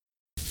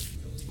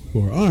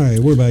 All right,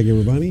 we're back,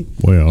 everybody.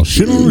 Well,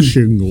 shit on a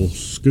shingle,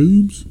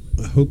 Scoobs.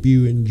 I hope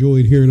you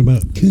enjoyed hearing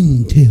about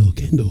Coontail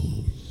Candles.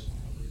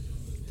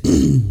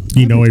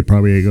 You know he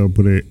probably ain't gonna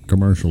put a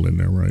commercial in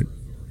there, right?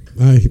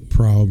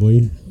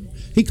 Probably.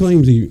 He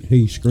claims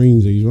he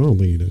screens these. I don't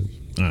think he does.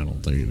 I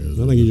don't think it is.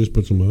 I think he just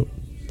puts them up.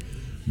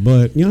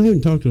 But, I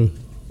haven't talked to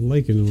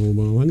Lakin in a little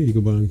while. I need to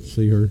go by and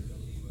see her.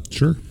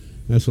 Sure.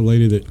 That's the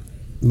lady that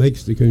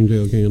makes the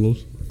Coontail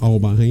candles all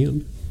by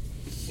hand.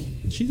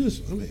 She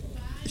just,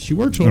 she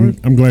works hard.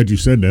 I'm glad you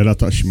said that. I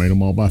thought she made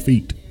them all by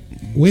feet.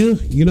 Well,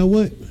 you know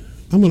what?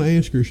 I'm going to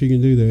ask her if she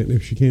can do that.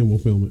 If she can, we'll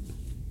film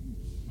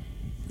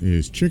it.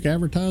 Is Chick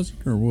advertising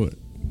or what?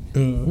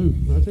 Who?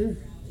 Right there?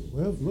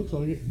 Well, looks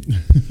like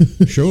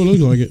it. Sure looks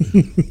like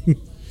it.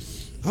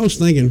 I was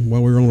thinking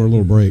while we were on our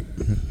little break.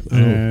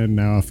 And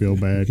now I feel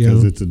bad Yeah.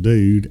 because it's a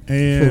dude For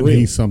and real.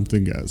 he's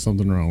got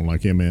something wrong,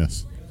 like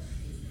MS.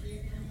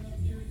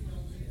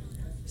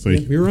 See,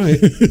 You're right.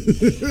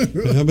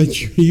 I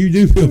bet you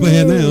do feel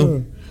bad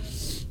now.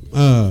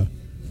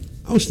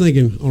 I was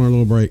thinking on our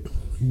little break,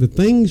 the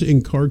things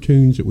in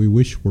cartoons that we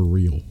wish were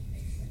real,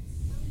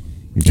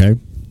 okay.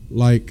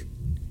 like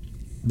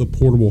the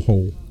portable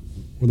hole,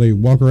 where they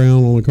walk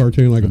around on a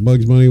cartoon like a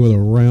Bugs Bunny with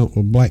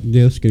a black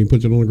disc, and he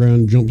puts it on the ground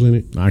and jumps in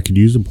it. I could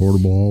use a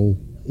portable hole.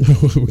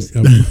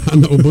 I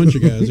know a bunch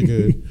of guys that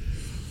could.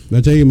 And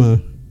I tell you,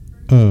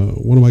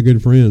 one of my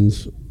good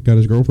friends got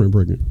his girlfriend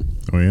pregnant.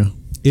 Oh yeah.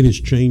 It has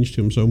changed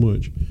him so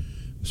much.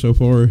 So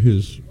far,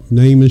 his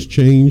name has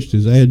changed,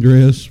 his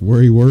address,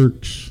 where he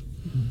works.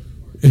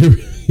 He's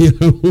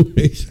got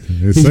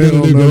a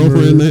cell new number.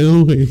 girlfriend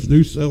now, his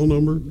new cell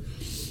number.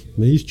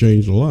 And he's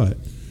changed a lot.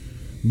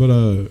 But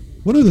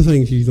what other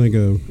things do you think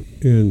of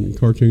in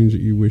cartoons that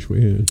you wish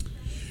we had?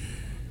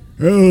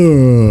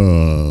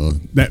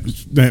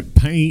 That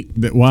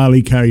paint that Wile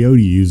E.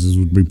 Coyote uses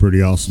would be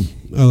pretty awesome.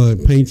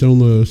 Paints on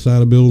the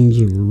side of buildings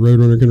and a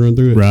roadrunner can run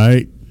through it.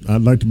 Right.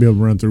 I'd like to be able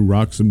to run through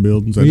rocks and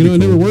buildings. Well, That'd it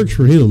be never cool. works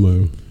for him,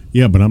 though.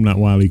 Yeah, but I'm not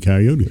Wile E.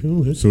 Coyote, Well,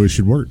 that's- so it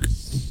should work.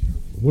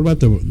 What about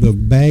the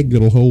bag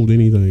that'll hold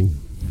anything?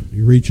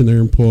 You reach in there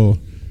and pull,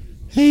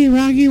 hey,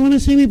 Rocky, you want to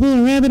see me pull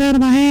a rabbit out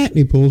of my hat? And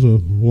he pulls a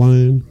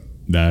lion.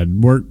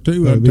 That'd work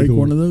too. That'd I'd be take cool.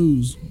 one of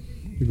those.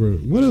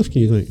 What else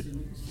can you think?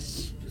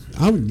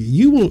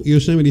 You want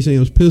Yosemite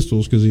Sam's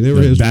pistols because he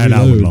never has to That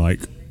reload. I would like.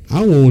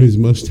 I want his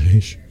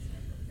mustache.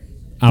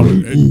 I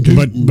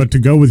would, but to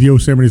go with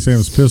Yosemite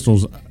Sam's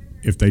pistols,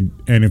 if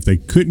they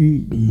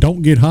couldn't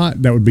don't get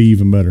hot, that would be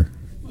even better.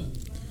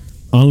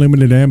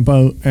 Unlimited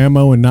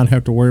ammo and not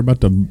have to worry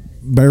about the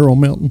barrel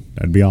melting.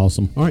 That'd be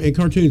awesome. All right, in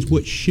cartoons,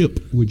 what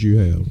ship would you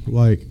have?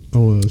 Like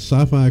on a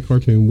sci-fi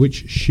cartoon,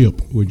 which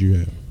ship would you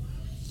have?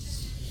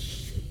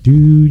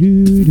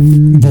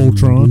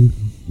 Voltron.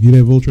 You'd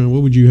have Voltron.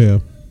 What would you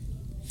have?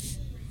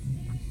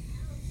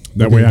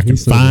 That Okay, way I can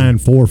he's so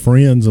find 4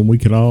 friends and we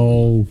could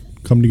all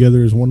come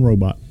together as one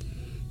robot.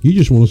 You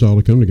just want us all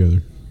to come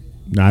together.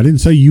 Now, I didn't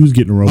say you was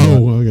getting a robot.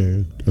 Oh,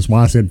 okay. That's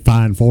why I said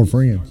find 4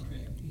 friends.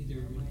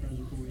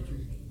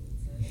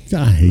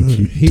 I hate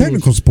you. he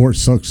Technical support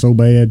sucks so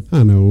bad.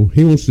 I know.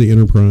 He wants the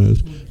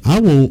Enterprise.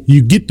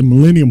 You get the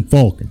Millennium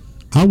Falcon.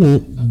 I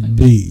want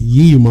the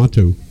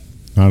Yamato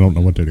I don't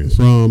know what that is.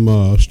 from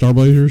Star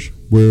Blazers.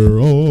 We're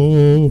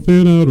off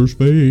in outer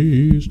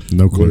space.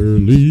 No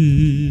clue.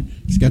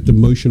 It's got the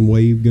motion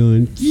wave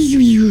gun.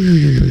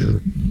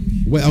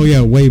 Oh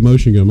yeah, wave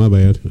motion gun. My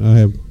bad. I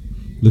have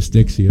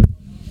dyslexia.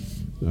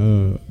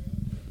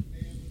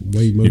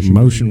 Wave motion.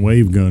 Motion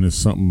wave gun is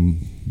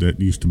something that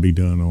used to be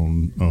done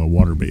on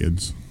water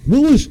beds.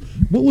 What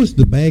was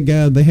the bad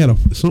guy? They had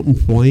something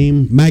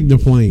flame, Magna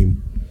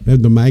Flame. They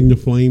had the Magna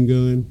Flame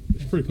gun.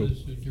 It's pretty cool.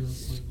 It's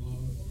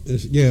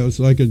a Duraflame log. It's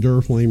like a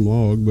Duraflame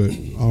log, but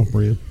off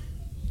brand.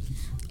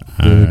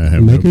 I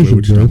have no Makers clue of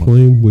what you're talking about.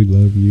 Duraflame, we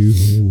love you,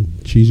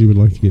 and Cheesy would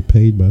like to get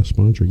paid by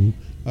sponsoring you.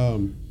 I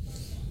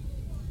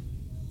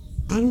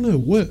don't know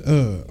what.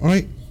 All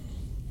right,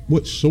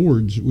 what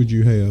swords would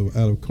you have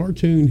out of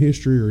cartoon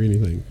history or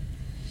anything?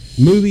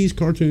 Movies,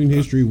 cartoon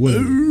history,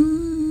 whatever.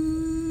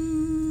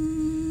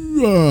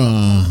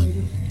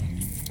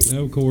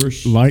 Of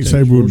course,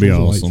 Lightsaber would be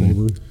Force was a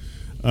awesome.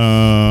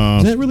 lightsaber.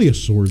 Is that really a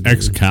sword? though?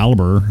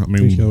 Excalibur. I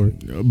mean,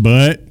 Excalibur.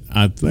 but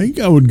I think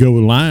I would go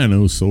with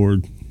Lion-O's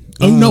sword.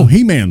 Oh no,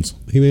 He-Man's.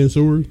 He-Man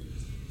sword.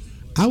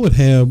 I would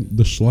have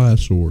the slide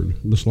sword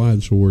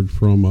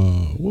from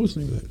what was the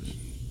name of that?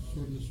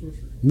 Sword and the Sorcerer.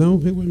 No,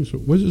 it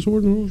wasn't. Was it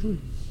Sword and Sorcerer?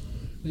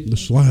 The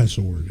slide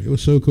sword. It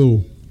was so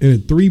cool. It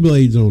had 3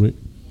 blades on it.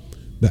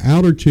 The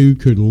outer 2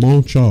 could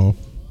launch off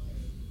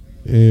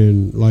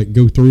and like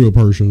go through a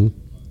person,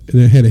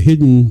 and it had a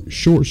hidden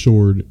short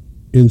sword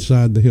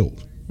inside the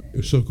hilt. It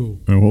was so cool.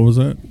 And what was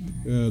that?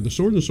 The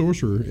Sword and the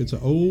Sorcerer. It's an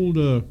old.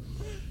 It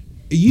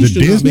used The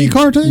to not Disney be-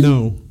 cartoon?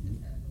 No.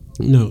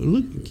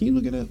 Look, can you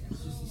look it up?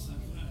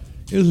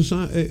 It was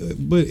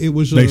but it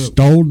was. They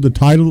stole the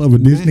title of a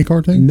Disney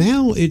cartoon?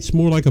 Now it's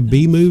more like a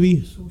B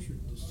movie. Sorcerer.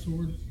 The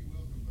sword.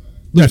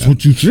 That's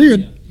what you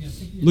said. Yeah, I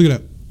think Look it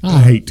up. I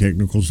hate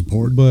technical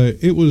support. But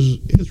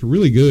it's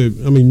really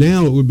good. I mean,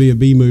 now it would be a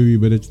B movie,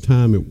 but at the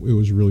time it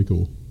was really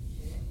cool.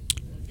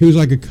 He was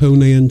like a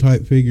Conan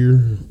type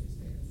figure,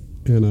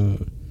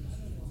 and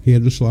he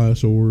had the slide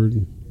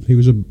sword. He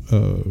was I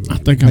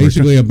think I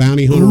basically a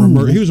bounty hunter.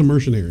 Ooh. He was a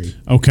mercenary.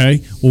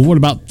 Okay. Well, what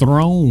about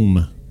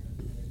throne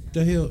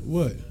The hell?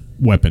 What?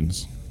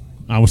 weapons?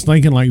 I was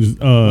thinking like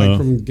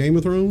From Game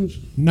of Thrones?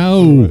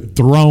 no,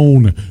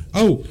 throne.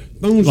 Oh,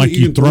 thrones Like that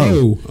you can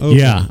throw. Okay.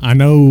 Yeah, I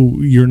know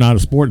you're not a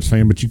sports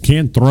fan, but you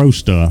can throw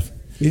stuff.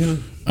 Yeah.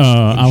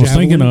 I was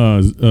thinking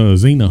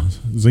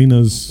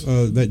Xena's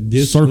That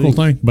disc circle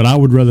thing, but I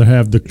would rather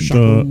have the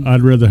Shotgun.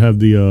 I'd rather have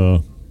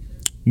the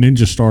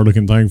ninja star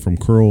looking thing from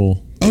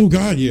Krull. Oh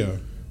God, yeah.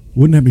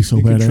 Wouldn't that be so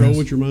Control badass?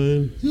 with your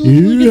mind.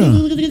 Yeah.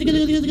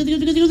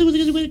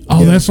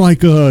 Oh, that's like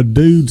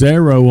dude's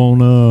arrow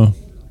on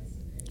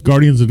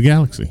Guardians of the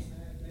Galaxy.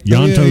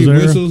 Yonto's he arrow.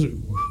 whistles.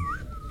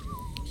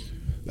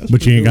 That's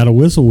But you ain't got a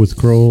whistle with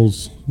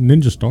Krull's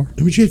ninja star.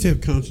 But you have to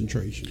have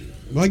concentration.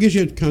 Well, I guess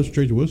you have to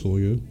concentrate to whistle.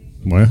 Yeah.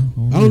 Well,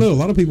 I don't know. A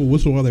lot of people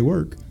whistle while they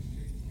work.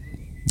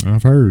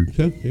 I've heard.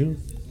 Yeah.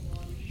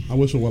 I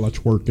whistle while I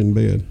twerk in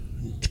bed.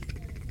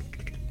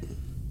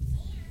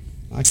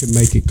 I can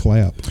make it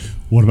clap.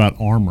 What about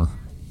armor?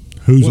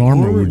 Whose What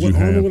armor would you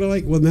what armor have? would I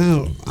like? Well,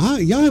 now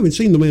y'all haven't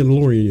seen the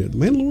Mandalorian yet. The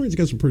Mandalorian's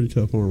got some pretty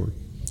tough armor.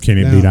 Can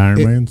it Now, beat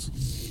Iron Man's?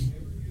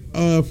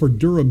 For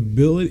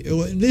durability,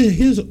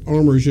 his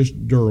armor is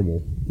just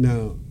durable.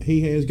 Now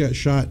he has got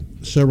shot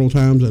several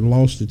times and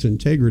lost its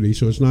integrity,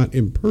 so it's not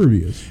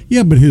impervious.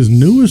 Yeah, but his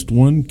newest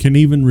one can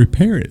even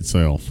repair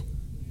itself.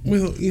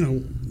 Well,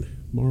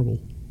 Marvel.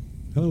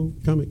 Hello,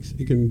 comics.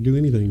 It can do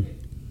anything.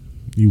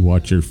 You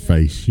watch your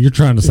face. You're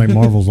trying to say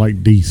Marvel's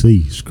like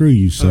DC. Screw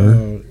you,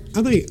 sir.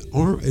 I think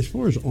as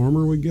far as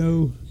armor would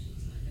go,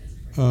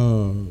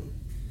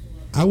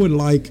 I would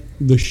like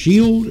the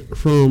shield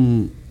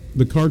from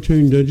the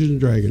cartoon Dungeons and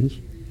Dragons.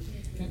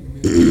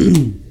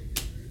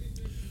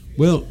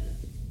 Well,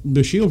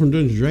 the shield from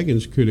Dungeons and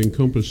Dragons could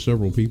encompass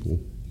several people.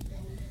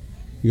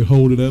 You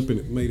hold it up and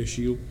it made a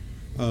shield.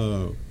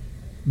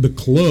 The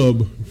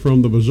club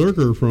from the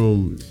Berserker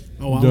from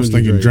Oh, I was Dungeons and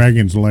thinking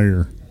Dragons. Dragon's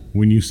Lair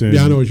when you said.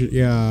 Yeah, I know what you.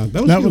 Yeah,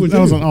 that was That a good was, one, that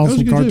was too. an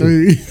awesome That was a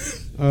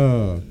good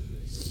cartoon.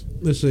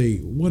 Let's see,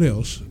 what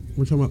else?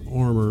 We're talking about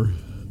armor.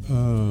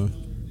 I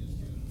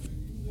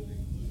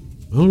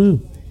don't know.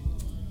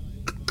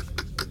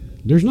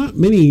 There's not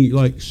many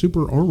like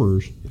super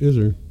armors, is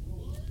there?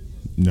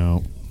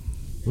 No.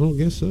 I don't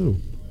guess so.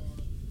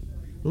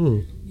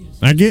 Oh,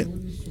 I guess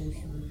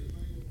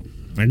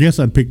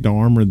I'd pick the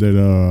armor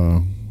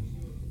that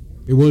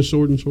it was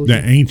sword and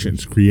sorcerer. the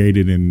ancients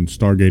created in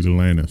Stargate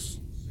Atlantis.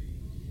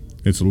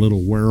 It's a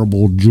little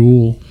wearable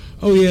jewel.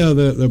 Oh yeah,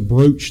 the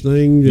brooch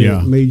thing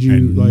that made you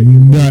and like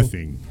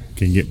nothing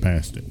can get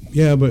past it.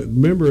 Yeah, but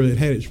remember it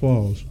had its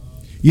flaws.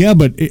 Yeah,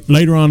 but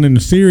later on in the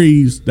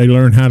series, they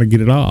learn how to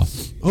get it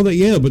off. Oh,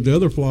 yeah, but the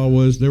other flaw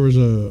was there was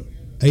a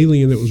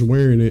alien that was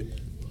wearing it,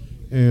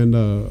 and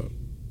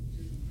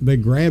they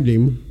grabbed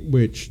him,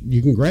 which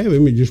you can grab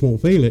him, you just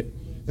won't feel it,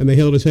 and they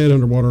held his head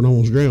underwater and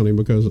almost drowned him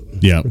because.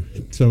 Yeah.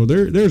 So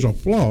there's a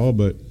flaw,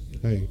 but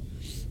hey,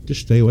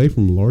 just stay away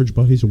from large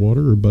bodies of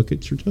water or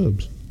buckets or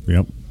tubs.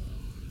 Yep.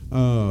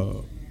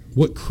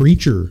 What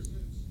creature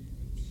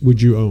would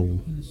you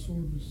own? And the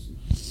sword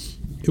was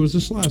It was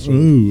a slicer.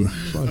 Ooh.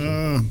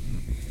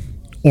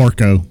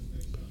 Orko.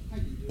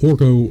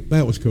 Orko,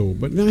 that was cool,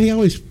 but now he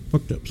always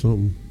fucked up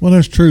something. Well,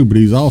 that's true, but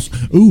he's also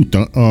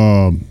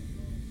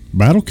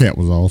Battle Cat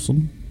was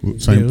awesome.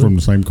 Same Yeah. from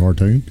the same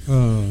cartoon.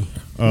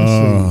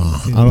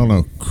 I don't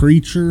know.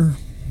 Creature.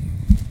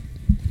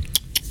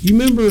 You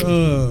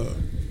remember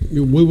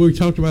we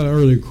talked about it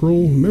earlier,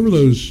 Cruel? Remember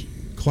those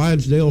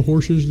Clydesdale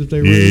horses that they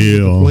rode with Yeah.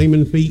 the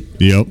flaming feet?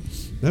 Yep.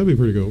 That'd be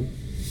pretty cool.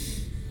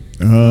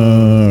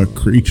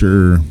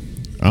 Creature.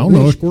 I don't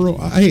know. Squirrel.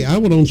 Hey, I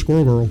would own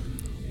Squirrel Girl.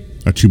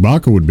 A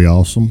Chewbacca would be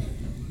awesome.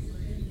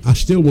 I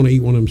still want to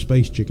eat one of them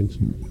space chickens.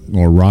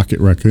 Or Rocket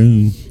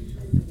Raccoon.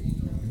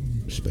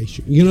 Space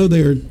chicken. You know,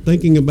 they're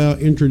thinking about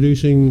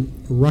introducing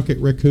Rocket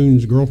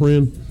Raccoon's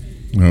girlfriend.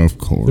 Of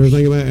course. They're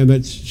thinking about,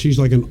 and she's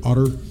like an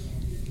otter.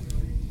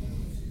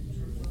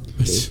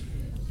 That's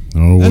Oh,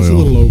 a well.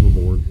 little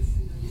overboard.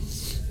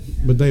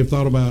 But they've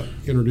thought about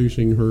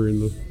introducing her in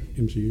the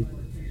MCU.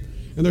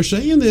 And they're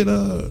saying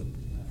that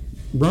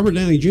Robert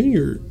Downey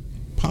Jr.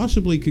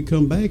 possibly could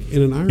come back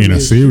in an Iron Man In a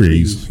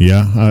series.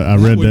 Yeah, I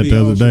read would that be the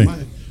other awesome.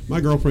 day.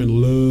 My girlfriend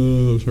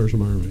loves her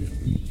some Iron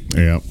Man.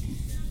 Yeah.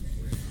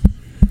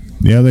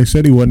 Yeah, they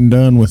said he wasn't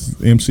done with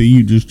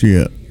MCU just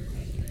yet.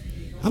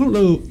 I don't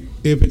know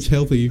if it's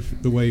healthy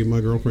the way my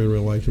girlfriend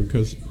really likes him,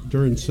 because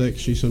during sex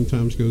she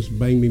sometimes goes,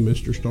 "Bang me,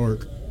 Mr.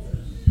 Stark."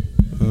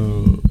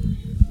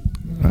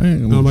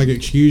 And I'm like,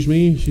 "Excuse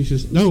me?" She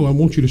says, "No, I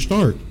want you to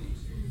start."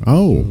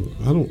 Oh,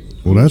 I don't.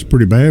 well, that's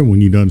pretty bad when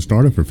you done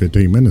started for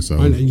 15 minutes,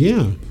 though.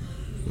 Yeah,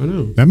 I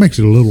know. That makes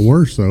it a little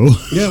worse, though.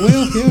 Yeah,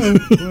 well, yeah.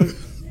 Well,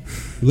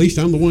 at least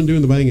I'm the one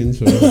doing the banging,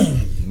 so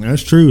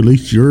That's true. At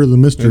least you're the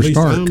Mr. at least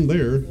Stark. I'm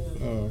there.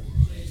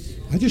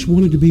 I just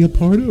wanted to be a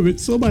part of it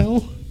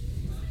somehow.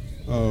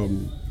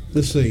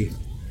 Let's see.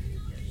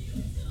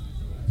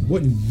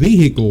 What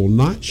vehicle,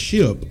 not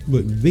ship,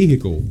 but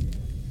vehicle,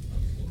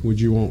 would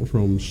you want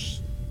from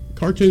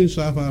cartoon,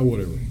 sci-fi,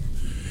 whatever?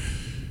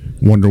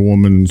 Wonder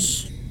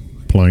Woman's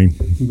plane.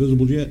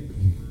 Invisible jet?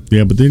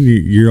 Yeah, but then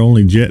you're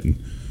only jetting.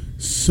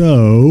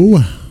 So,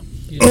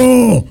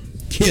 oh,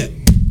 Kit.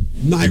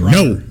 Knight Rider.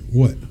 No.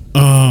 What?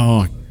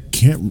 I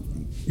can't.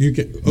 You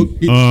can.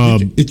 Oh,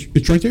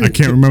 it's right there. I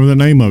can't remember the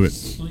name of it.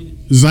 explain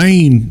it.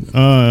 Zane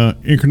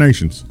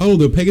Incarnations. Oh,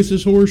 the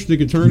Pegasus horse that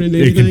could turn into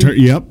It anything? can turn.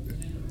 Yep.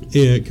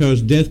 Yeah,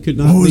 because death could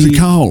not What was be. it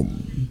called?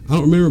 I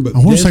don't remember, but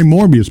I want to say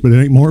Morbius, but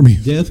it ain't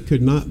Morbius. death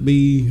could not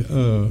be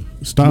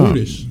Stop.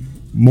 Mortis.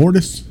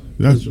 Mortis.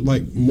 That's It's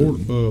like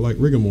like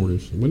rigor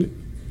mortis, wasn't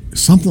it?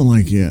 something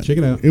like that. Check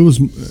it out. It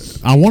was.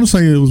 I want to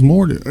say it was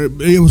Mortis.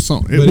 It was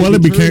something. But Well, it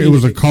it could became. turn It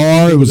was a into-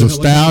 car. It was a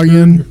helicopter,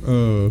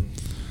 stallion.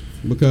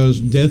 because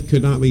death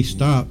could not be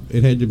stopped.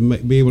 It had to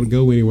be able to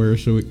go anywhere,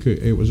 so it could.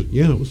 It was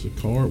a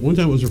car. One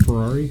time it was a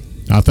Ferrari.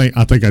 I think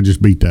I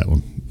just beat that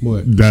one.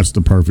 What? That's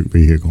the perfect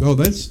vehicle. Oh,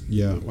 that's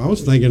I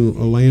was thinking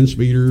a land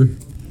speeder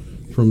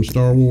from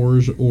Star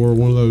Wars or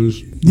one of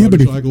those Yeah,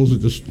 but if- motorcycles that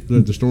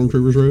the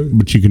stormtroopers rode.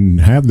 But you can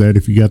have that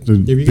if you got the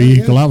you got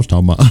vehicle it. I was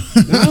talking about.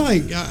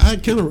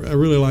 I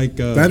really like.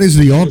 That is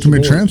the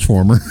ultimate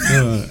transformer.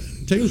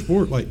 Taylor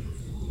Sport, like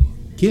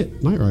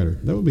Kit Knight Rider.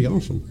 That would be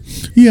awesome.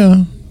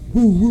 Yeah,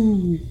 Woo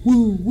woo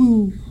woo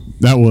woo.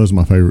 that was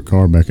my favorite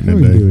car back in How the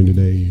are you day. doing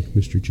today,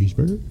 Mr.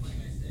 Cheeseburger?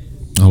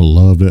 I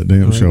love that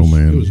damn show,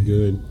 man. It was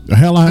good.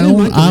 Hell, I didn't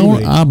like the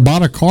remake. I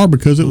bought a car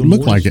because it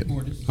looked like it.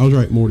 Mortis. I was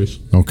right, Mortis.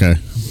 Okay,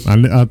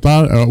 I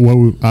thought I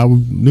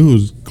knew it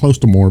was close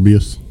to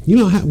Morbius. You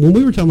know, when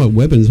we were talking about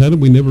weapons, how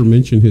did we never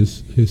mention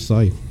his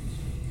scythe?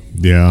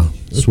 Yeah,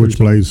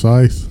 Switchblade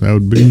Scythe. That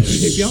would be.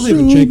 If y'all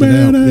haven't checked it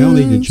out, y'all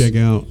need to check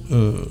out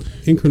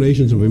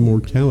Incarnations of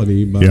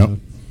Immortality by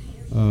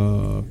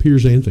Yep.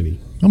 Piers Anthony.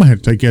 I'm gonna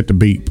have to take that to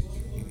Beep.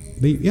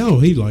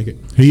 He'd like it.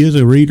 He is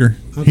a reader.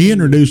 He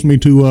introduced me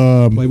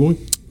to. Playboy?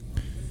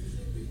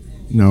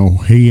 No,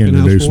 he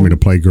introduced me Porn? to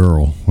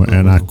Playgirl,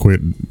 and I quit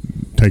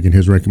taking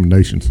his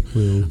recommendations.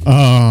 Well,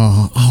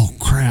 Oh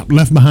crap!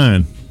 Left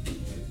Behind,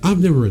 I've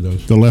never read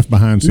those. the Left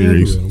Behind Never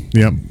series. read 'em.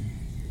 Yep.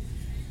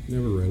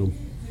 Never read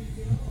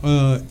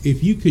them.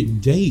 If you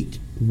could date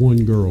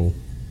one girl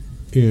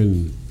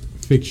in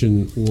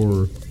fiction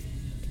or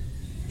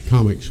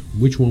comics,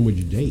 which one would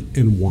you date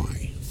and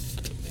why?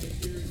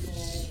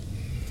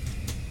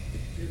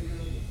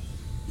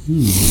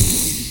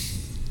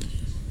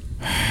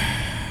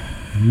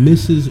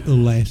 Mrs.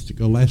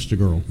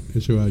 Elastigirl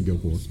is who I'd go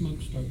for.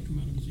 Smoke started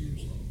coming out of his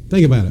ears.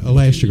 Think about it,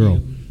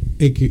 Elastigirl.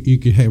 You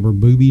could have her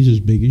boobies as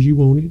big as you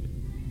wanted.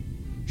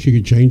 She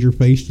could change her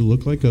face to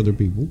look like other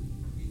people.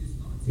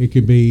 It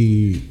could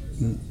be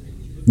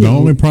The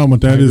only problem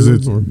with that is tiger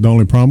it's or- the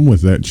only problem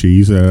with that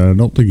cheese. I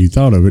don't think you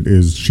thought of it.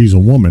 Is she's a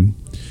woman,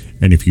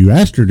 and if you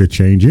asked her to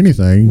change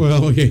anything,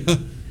 Well, yeah.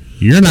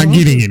 you're not Also-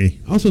 getting any.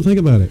 Also, think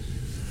about it.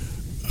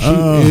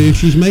 If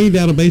she's made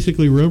out of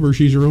basically rubber,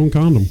 she's her own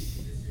condom.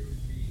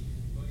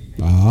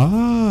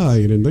 Ah,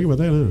 you didn't think about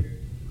that,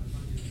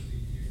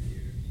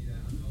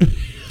 huh?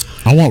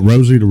 I want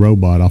Rosie the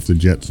robot off the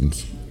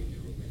Jetsons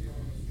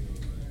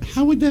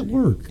How would that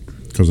work?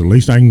 because at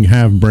least I can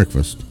have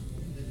breakfast.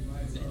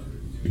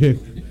 Here,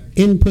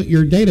 input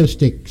your data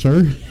stick,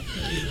 sir.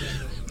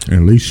 And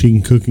at least she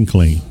can cook and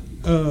clean.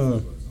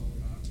 Who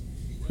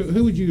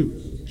would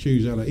you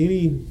choose out of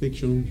any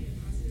fiction?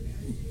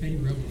 Betty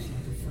Rubble's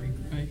like a freak,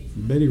 right?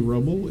 Betty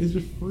Rubble is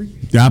a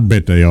freak. I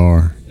bet they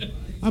are.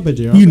 I bet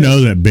they are. You I bet-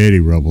 know that Betty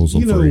Rubble's a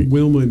You know freak.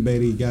 Wilma and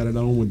Betty got it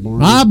on with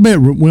Barney. I bet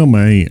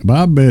Wilma ain't, but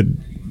I bet,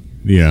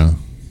 yeah.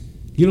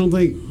 You don't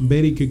think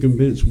Betty could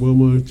convince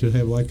Wilma to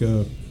have like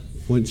a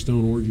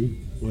Flintstone orgy?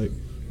 Like,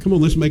 come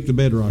on, let's make the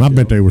bedrock. I bet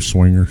y'all. they were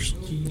swingers.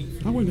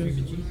 I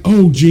would.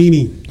 Oh,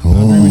 Jeannie. I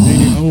agree with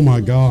Jeannie. Oh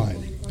my God.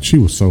 She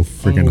was so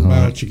freaking Oh,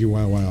 wow, hot. chicky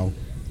wow wow.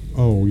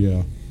 Oh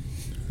yeah,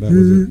 that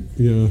was it.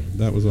 Yeah,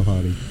 that was a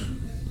hottie.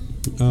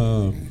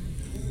 Well,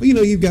 you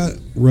know, you've got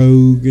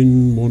Rogue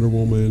and Wonder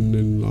Woman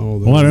and all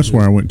that. Well, that's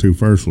where I went to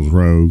first was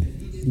Rogue.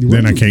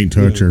 Then I Rogue, can't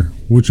touch yeah. her,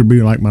 which would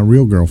be like my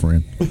real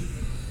girlfriend.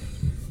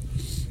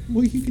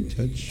 Well, you can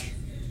touch,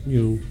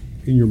 you know,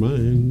 in your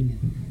mind.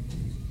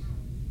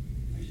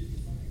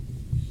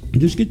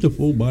 Just get the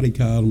full body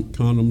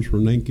condoms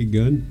from Naked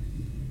Gun,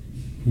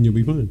 and you'll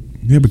be fine.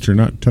 Yeah, but you're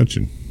not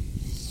touching.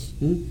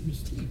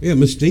 Yeah,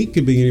 Mystique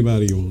could be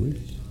anybody you want.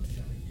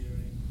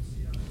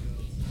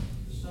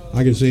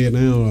 I can see it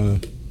now.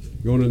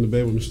 Going into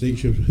bed with Mystique,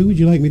 she goes, "Who would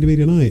you like me to be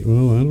tonight?"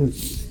 Well, I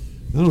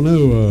don't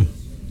know.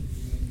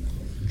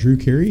 Drew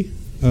Carey?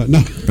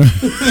 No.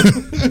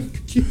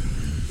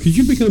 Could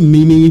you become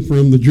Mimi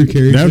from the Drew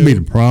Carey That would be show?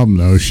 the problem,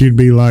 though. She'd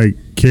be like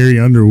Carrie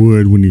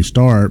Underwood when you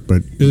start,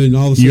 but And then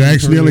all of a you sudden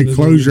accidentally turn into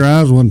close your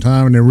eyes one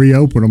time and then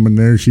reopen them, and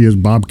there she is,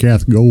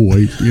 Bobcat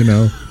Goldthwait, you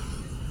know.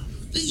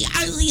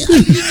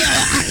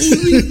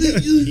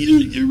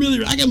 You're really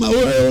rocking my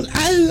world.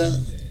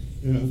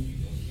 Yeah.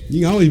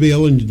 You can always be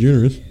Ellen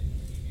DeGeneres.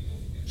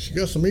 She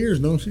got some ears,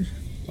 don't she?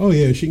 Oh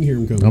yeah, she can hear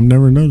him coming. I've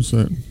never noticed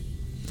that.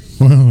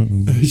 Well,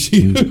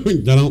 She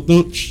don't.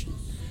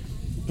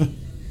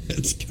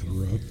 That's kind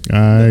of rough.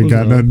 I was got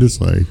rough. nothing to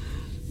say.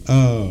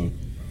 All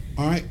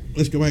right,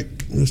 let's go back.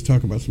 Let's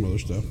talk about some other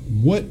stuff.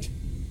 What?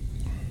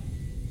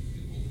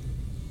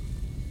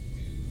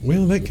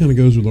 Well, that kind of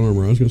goes with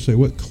armor. I was going to say,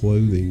 what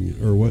clothing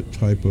or what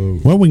type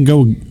of? Well, we can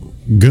go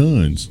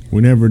guns.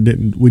 We never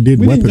didn't. We did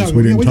weapons.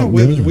 We didn't talk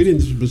weapons. guns. We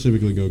didn't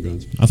specifically go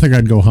guns. I think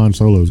I'd go Han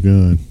Solo's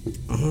gun.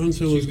 Han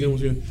Solo's gun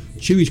was good.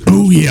 Chewie's Oh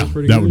crossbow yeah, was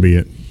pretty that good. would be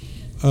it.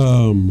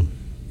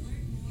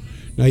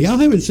 Now y'all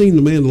haven't seen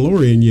The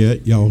Mandalorian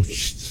yet, y'all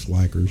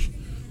slackers.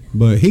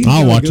 But he's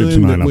I'll got a watch it gun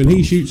tonight, that I when he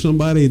promise. shoots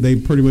somebody, they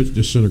pretty much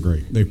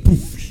disintegrate. They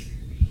poof.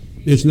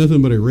 It's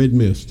nothing but a red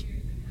mist.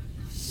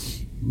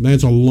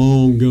 That's a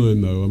long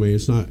gun, though. I mean,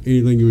 it's not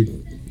anything you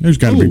would. There's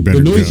got to be better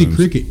the noisy guns.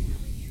 cricket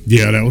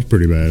Yeah, that was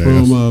pretty badass.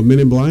 from Men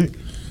in Black.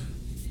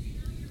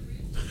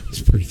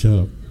 It's pretty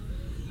tough.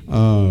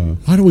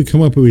 Why do we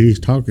come up with these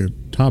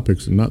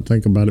topics and not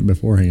think about it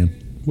beforehand?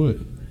 What?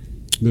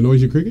 The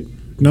noisy cricket?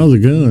 No, the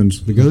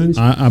guns. The guns?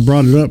 I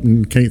brought it up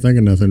and can't think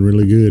of nothing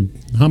really good.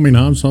 I mean,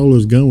 Han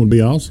Solo's gun would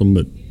be awesome,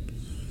 but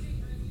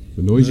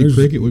The noisy There's-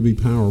 cricket would be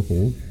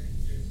powerful.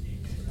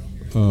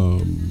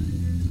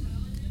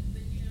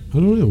 I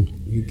don't know.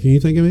 Can you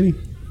think of any?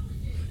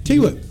 Tell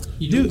you what.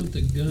 You Do, don't want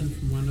the gun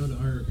from Winona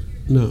Earp.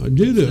 no,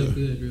 do So the.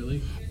 good,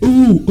 really.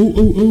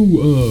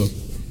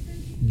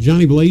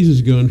 Johnny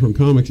Blaze's gun from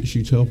comics that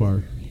shoots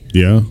Hellfire.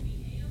 yeah,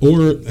 Or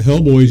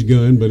Hellboy's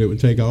gun, but it would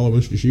take all of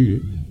us to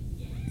shoot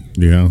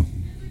yeah.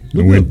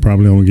 What And we'd about-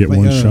 probably only get like,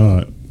 one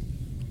shot.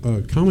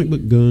 it. Comic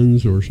book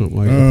guns or something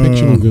like that.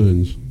 Fictional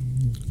guns.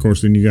 Of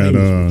course, then you got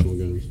Famous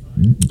fictional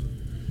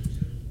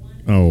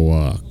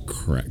guns.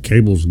 crap,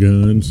 Cable's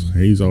guns.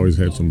 He's always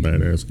had some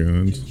badass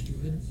guns.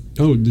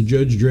 Oh, the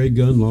Judge Dredd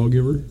gun,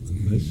 Lawgiver.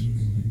 That's,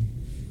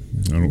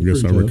 I don't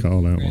guess I Pretty tough.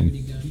 recall that one.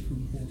 Gravity gun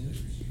from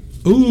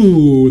Portland.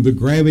 ooh, the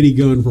gravity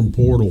gun from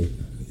Portal.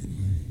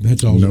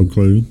 That's awesome. No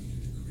clue.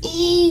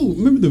 Ooh,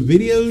 remember the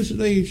videos that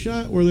they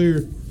shot where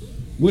they're.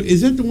 What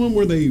is that? The one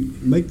where they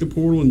make the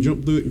portal and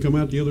jump through it and come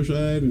out the other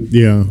side and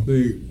Yeah,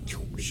 they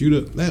shoot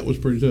up? That was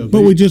pretty tough.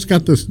 but we just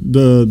got this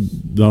the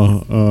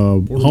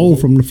hole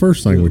from the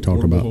first thing we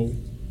talked portable about. hole.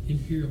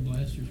 Imperial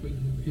blasters, but you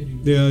never hit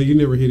him. Yeah, you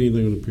never hit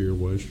anything with Imperial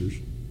blasters.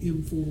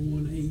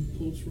 M41A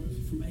pulse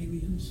rifle from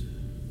Aliens.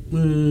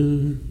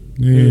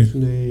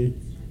 Yeah,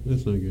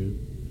 That's not good.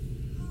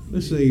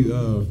 Let's see.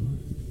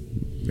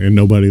 and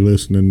nobody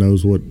listening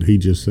knows what he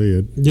just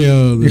said.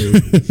 Yeah,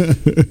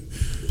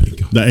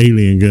 The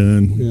alien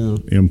gun,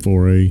 yeah.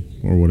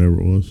 M4A or whatever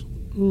it was.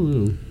 Oh,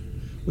 no.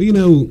 Well, you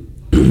know,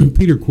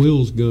 Peter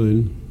Quill's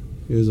gun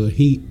is a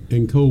heat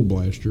and cold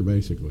blaster,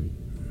 basically.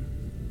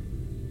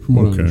 From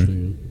what Okay. I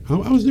understand.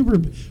 I was never.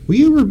 Were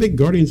you ever a big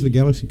Guardians of the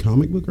Galaxy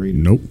comic book reader?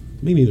 Nope.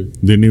 Me neither.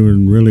 Didn't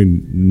even really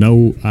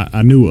know.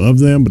 I knew of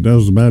them, but that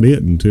was about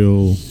it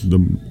until the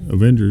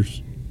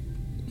Avengers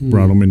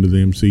brought them into the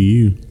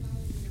MCU.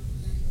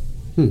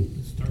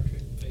 Star Trek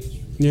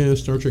phaser. Yeah,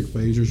 Star Trek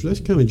phasers. That's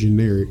kind of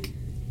generic.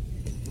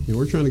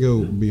 We're trying to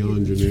go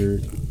beyond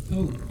generic.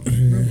 Oh,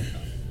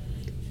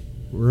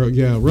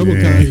 RoboCop,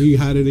 Yeah. you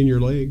hide it in your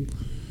leg.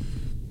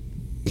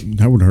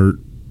 That would hurt.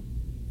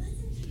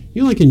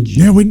 Like in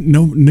Yeah,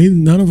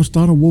 none of us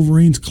thought of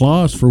Wolverine's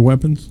claws for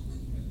weapons.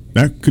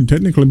 That could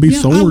technically be yeah,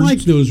 swords. I like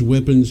those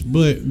weapons,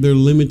 but they're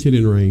limited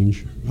in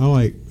range. I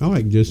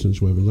like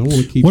distance weapons. I want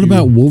to keep. What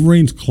about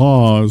Wolverine's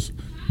claws,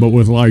 but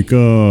with like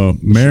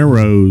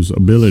Marrow's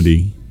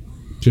ability?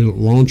 to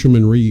launch them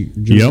and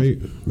regenerate?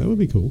 That would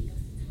be cool.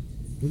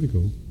 That'd be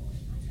cool.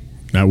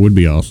 That would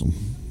be awesome.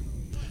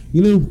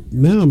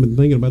 Now I've been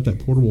thinking about that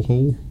portable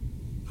hole.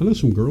 I know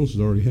some girls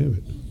that already have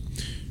it.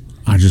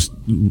 I just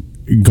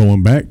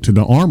going back to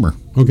the armor.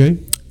 Okay.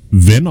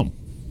 Venom.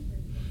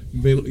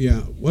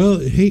 Yeah. Well,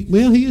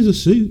 he is a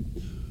suit.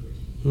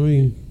 I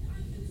mean,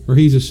 or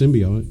he's a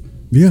symbiote.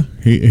 Yeah,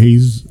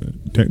 he's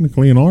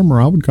technically an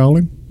armor. I would call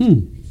him.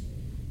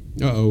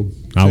 Uh-oh.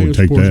 I would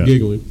take that.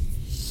 Giggling.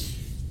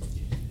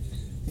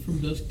 From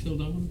Dusk Till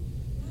Dawn.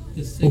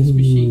 The Sex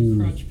Machine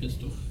Crotch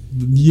Pistol.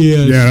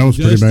 Yes, Yeah, that was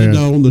pretty bad.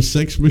 On the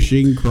Sex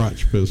Machine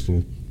crotch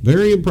pistol.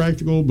 Very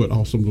impractical, but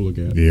awesome to look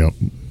at. Yep.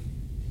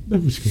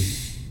 That was cool.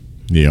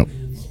 Yep.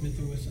 And Smith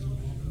 & Wesson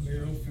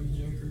barrel from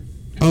Joker.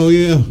 Oh,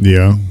 yeah.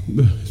 Yeah.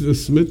 The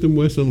Smith &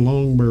 Wesson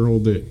long barrel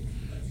that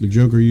the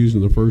Joker used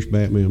in the first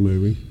Batman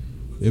movie.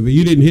 If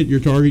you didn't hit your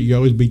target, you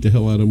always beat the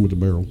hell out of them with the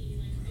barrel.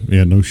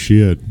 Yeah. No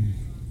shit.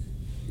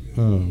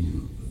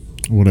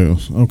 What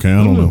else? Okay,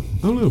 I don't know.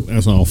 I don't know.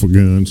 That's all for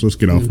guns. Let's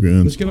get off Let's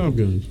guns. get off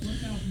guns. What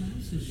about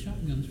Mouse's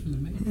shotguns from the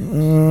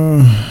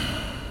Matrix?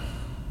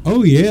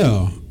 Oh,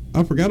 yeah.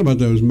 I forgot about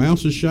those.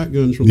 Mouse's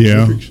shotguns from the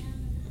Yeah. Matrix.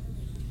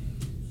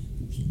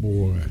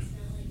 Boy.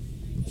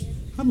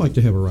 I'd like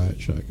to have a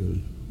riot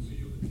shotgun.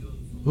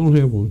 I don't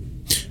have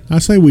one. I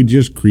say we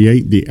just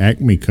create the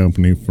Acme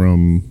company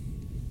from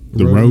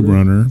the Roadrunner?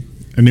 Roadrunner,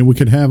 and then we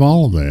could have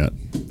all of that.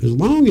 As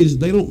long as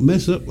they don't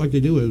mess up like they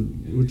do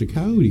with the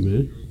Coyote,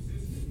 man.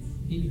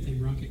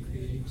 Anything Rocket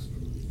creates.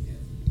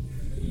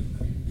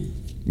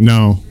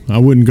 No, I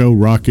wouldn't go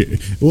Rocket.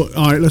 Well,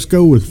 all right, let's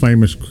go with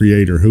famous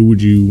creator. Who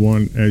would you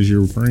want as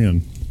your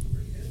friend?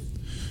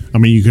 I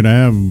mean, you could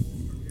have,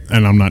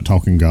 and I'm not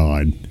talking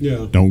God.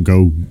 Yeah. Don't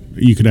go.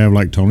 You could have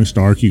like Tony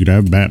Stark. You could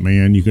have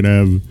Batman. You could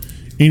have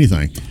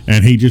anything.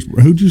 And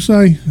who'd you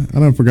say? I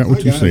don't forgot what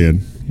I you got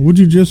said. What'd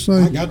you just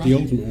say? I got the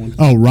ultimate one.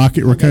 Oh,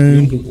 Rocket I got the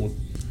Raccoon. ultimate one.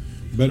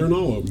 Better than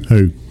all of them.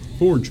 Who?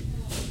 Forge.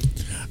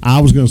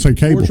 I was going to say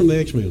Cable. Forge from the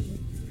X-Men.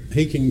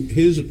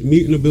 His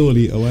mutant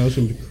ability allows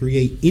him to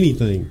create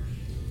anything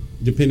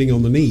depending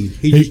on the need.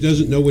 He just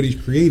doesn't know what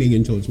he's creating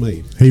until it's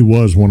made. He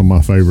was one of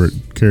my favorite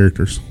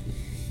characters.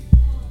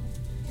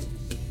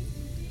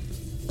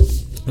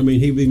 I mean,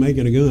 he'd be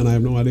making a gun. I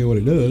have no idea what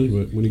it does,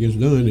 but when it gets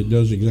done, it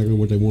does exactly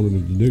what they wanted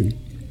it to do.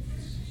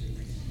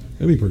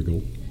 That'd be pretty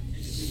cool.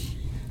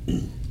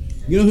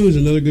 You know who is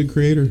another good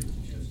creator?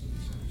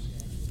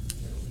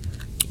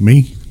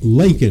 Me?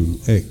 Lakin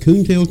at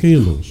Coontail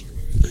Candles.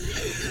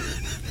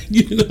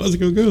 You didn't know I was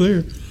going to go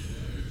there.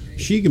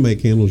 She can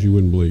make candles you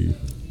wouldn't believe.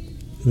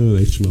 Oh,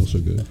 they smell so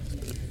good.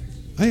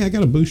 Hey, I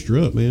got to boost her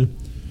up, man.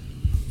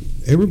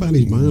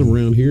 Everybody's buying them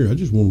around here. I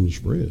just want them to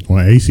spread.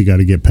 Well, AC got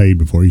to get paid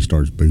before he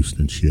starts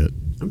boosting shit.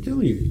 I'm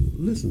telling you,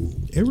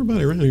 listen,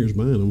 everybody around here is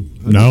buying them.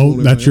 No,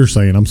 that's your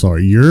saying. I'm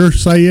sorry. Your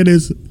saying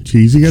is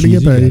Cheesy got to get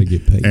Cheesy gotta paid,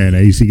 get paid. and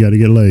AC got to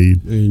get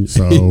laid. And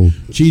So,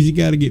 Cheesy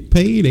got to get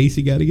paid.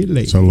 AC got to get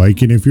laid. so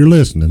Lakin, if you're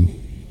listening,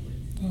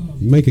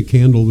 Make a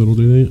candle that'll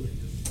do that.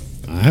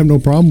 I have no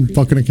problem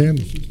fucking a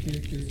candle. His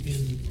character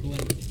in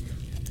Blade.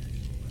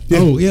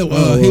 Oh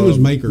yeah, he was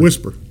Maker.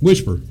 Whisper.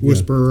 Whisper.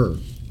 Whisperer.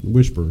 Yeah.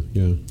 Whisper.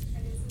 Yeah,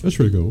 that's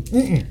pretty cool.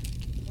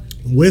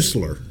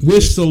 Whistler.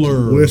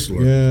 Whistler.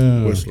 Whistler.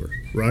 Yeah. Whistler.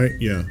 Right?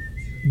 Yeah.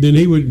 Then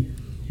he would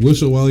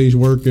whistle while he's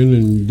working,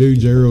 and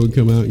Dude's arrow would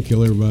come out and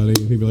kill everybody.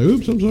 He'd be like,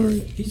 "Oops, I'm sorry."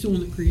 He's the one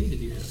that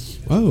created it.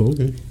 Oh,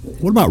 okay.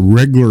 What about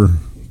regular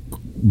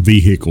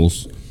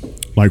vehicles,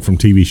 like from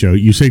TV show?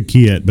 You said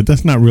Kiet, but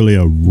that's not really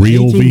a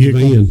real 18 vehicle.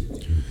 van.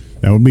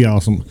 That would be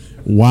awesome.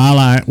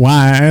 Why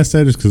I asked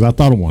that is because I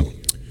thought of one.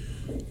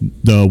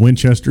 The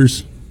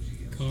Winchesters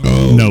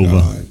Oh, Nova.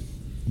 God.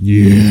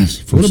 Yes,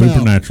 from What about-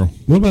 Supernatural.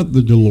 What about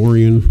the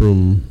DeLorean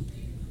from?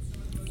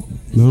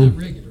 No, Not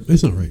regular.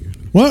 it's not regular.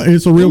 Well,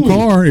 it's a real Oh.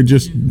 car. It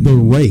just The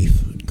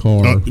Wraith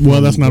car.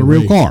 well, that's not The a real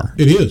Wraith. car.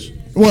 It is.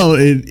 Well,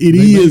 it They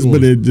is, made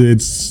but one.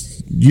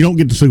 it's you don't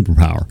get the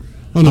superpower.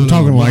 Oh, no, I'm no,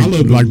 talking no. I love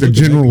like the look at that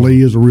General car.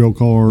 Lee is a real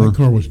car. That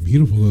car was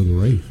beautiful, though. The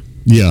Wraith.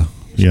 Yeah,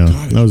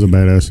 that was a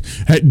badass.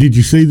 Hey, did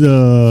you see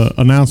the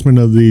announcement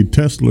of the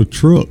Tesla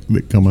truck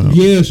that come out?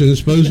 Yes, and it's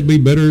supposed to be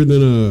better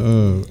than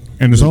a.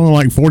 And it's only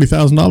like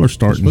 $40,000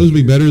 starting. Supposed to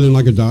be better than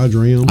like a Dodge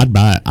Ram. I'd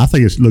buy it. I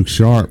think it looks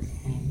sharp.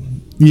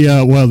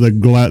 Yeah, well, the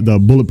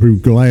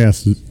bulletproof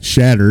glass is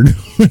shattered.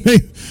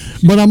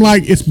 But I'm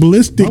like, it's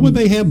ballistic. Why would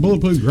they have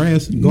bulletproof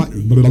glass?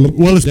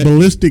 Well, it's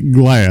ballistic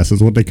glass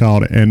is what they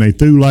called it. And they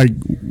threw like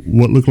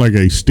what looked like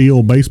a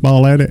steel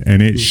baseball at it,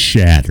 and it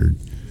shattered.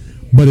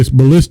 But it's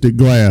ballistic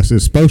glass.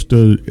 It's supposed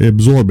to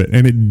absorb it,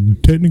 and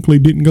it technically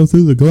didn't go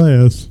through the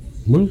glass.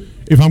 Well,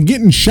 If I'm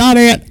getting shot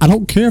at, I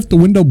don't care if the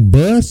window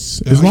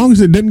busts, as long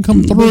as it didn't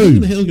come who through.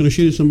 the hell's going to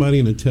shoot at somebody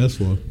in a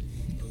Tesla?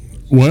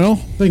 Well,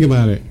 Think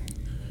about it.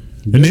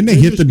 and then they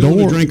They're hit the just going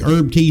door. to drink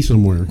herb tea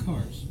somewhere.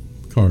 Cars.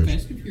 Cars.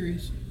 Fast and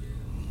Furious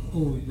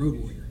or Road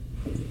Warrior.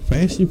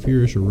 Fast and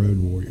Furious or Road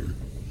Warrior.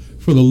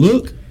 For the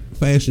look,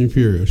 Fast and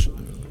Furious.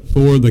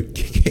 For the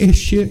cash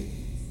shit,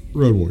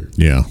 Road Warrior.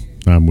 Yeah,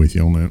 I'm with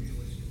you on that.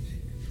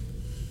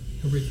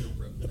 Original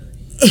Road Warrior.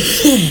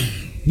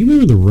 You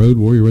remember the Road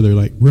Warrior where they're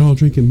like, we're all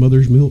drinking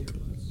mother's milk?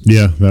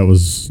 Yeah, that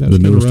was That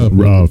the was kinda newest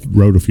rough,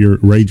 Road of Fury,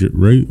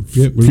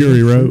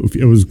 Fury Road.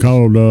 It was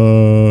called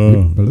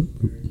Road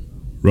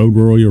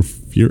Warrior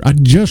Fury. I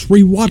just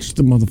rewatched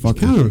the motherfucker.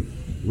 Kind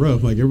of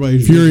rough. Like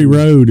everybody's Fury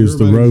Road is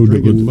the everybody's road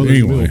that drinking was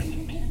mother's anyway. milk.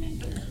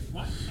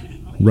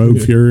 Road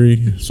Yeah.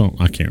 Fury,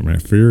 something I can't remember.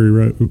 Fury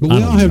Road. But we I all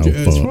don't have know, to,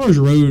 as fuck. far as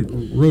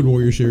Road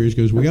Warrior series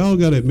goes, we all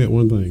got to admit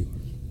one thing.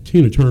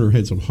 Tina Turner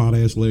had some hot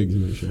ass legs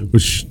in that show.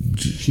 Which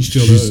She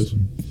still does.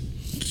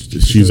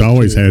 She's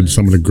always had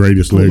some of the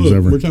greatest Oh, legs look,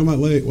 ever. We're talking about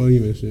leg. Well,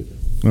 you missed it.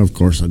 Of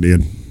course I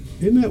did.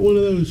 Isn't that one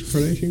of those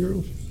Kardashian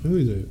girls? Who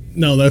is that?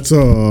 No, that's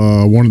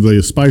one of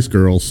the Spice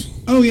Girls.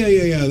 Oh yeah.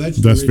 That's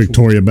the That's rich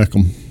Victoria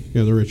Beckham. One.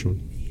 Yeah, the rich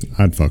one.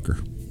 I'd fuck her.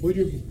 Would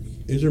you?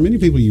 Is there many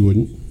people you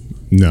wouldn't?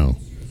 No,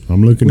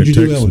 I'm looking Would at you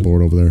do tech Ellen?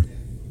 support over there.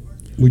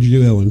 Would you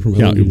do Ellen from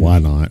Yeah, Ellen DeGeneres? why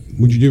not?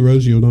 Would you do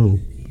Rosie O'Donnell?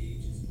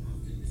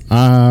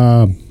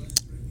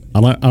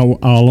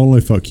 I'll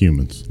only fuck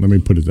humans. Let me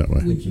put it that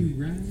way. Would you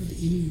ride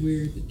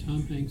anywhere that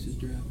Tom Hanks is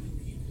driving?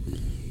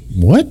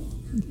 What?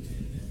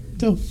 The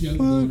Joe fuck?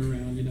 going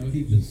around,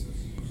 he was.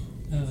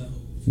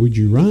 Would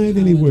you ride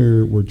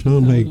anywhere where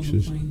Tom Hanks on a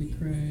is? plane that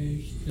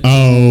crashed.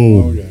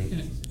 Oh, Okay.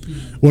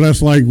 well,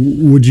 that's like,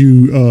 would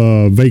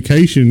you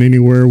vacation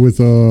anywhere with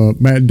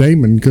Matt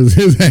Damon because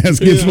his ass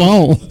gets Yeah.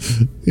 long?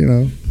 You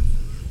know.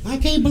 I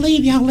can't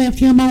believe y'all left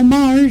him on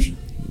Mars.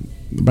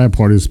 The bad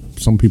part is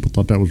some people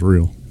thought that was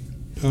real.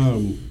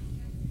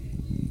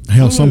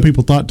 Hell, some Oh.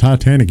 people thought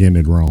Titanic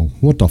ended wrong.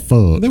 What the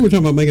fuck? Then we're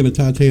talking about making a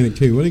Titanic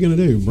too. What are they going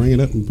to do? Bring it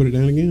up and put it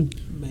down again?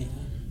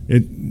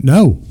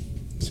 No,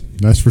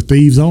 that's for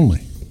thieves only.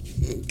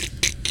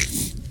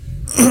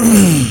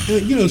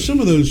 Some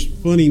of those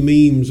funny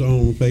memes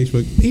on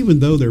Facebook, even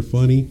though they're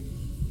funny,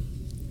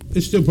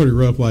 it's still pretty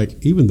rough.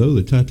 Like, even though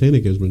the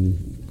Titanic has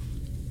been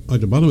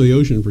at the bottom of the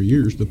ocean for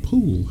years, the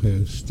pool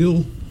has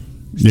still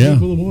Yeah.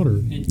 full of water.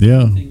 And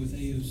Yeah. thing with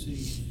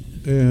AOC.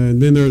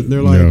 And then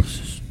they're like, Yeah.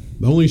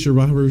 the only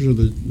survivors of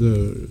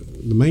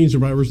the main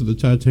survivors of the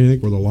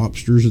Titanic were the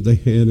lobsters that they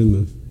had in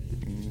the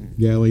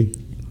galley.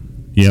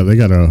 Yeah, they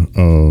got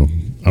a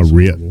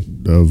writ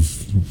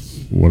of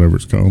whatever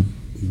it's called.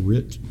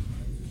 Writ.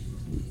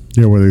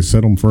 Yeah, where they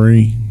set them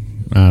free.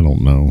 I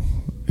don't know.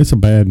 It's a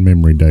bad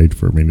memory day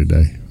for me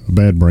today. A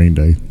bad brain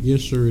day.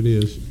 Yes, sir, it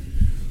is.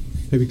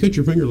 Have you cut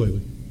your finger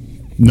lately?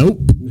 Nope.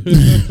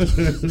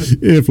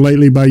 If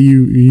lately by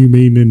you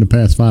mean in the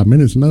past 5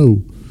 minutes,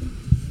 no.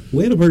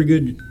 We had a pretty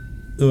good.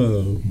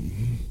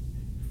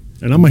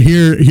 And I'm gonna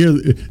hear.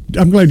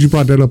 I'm glad you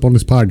brought that up on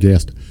this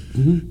podcast.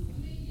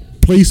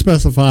 Please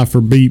specify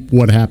for Beep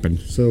what happened,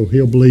 so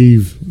he'll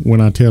believe when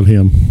I tell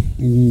him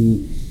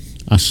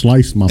I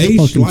sliced my Ace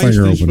fucking sliced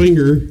finger his open.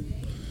 finger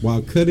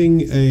while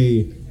cutting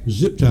a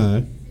zip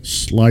tie.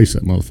 Slice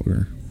that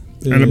motherfucker.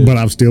 Yeah. But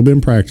I've still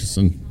been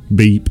practicing.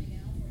 Beep. Yeah,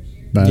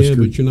 Bastard.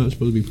 but you're not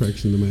supposed to be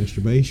practicing the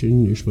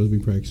masturbation. You're supposed to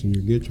be practicing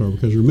your guitar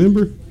because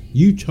remember,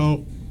 you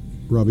taught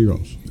Robbie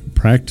Ross.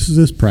 Practice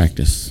is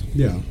practice.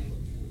 Yeah.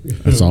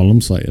 That's all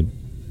I'm saying.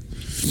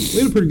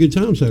 We had a pretty good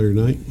time Saturday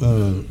night.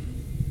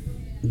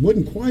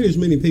 Wasn't quite as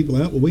many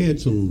people out, but we had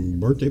some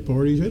birthday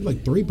parties. We had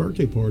like 3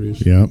 birthday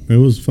parties. Yeah, it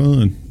was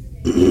fun.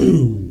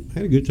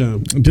 Had a good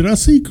time. Did I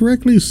see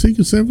correctly?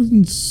 Secret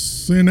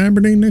Sevens in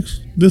Aberdeen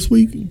this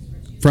week,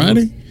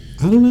 Friday.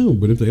 I don't know,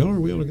 but if they are,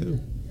 we ought to go.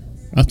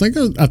 I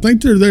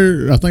think they're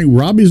there. I think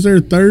Robbie's there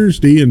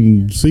Thursday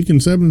and Seeking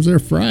Seven's there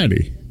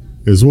Friday.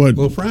 Is what?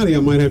 Well, Friday I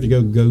might have to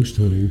go ghost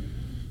hunting.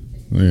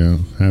 Yeah,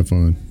 have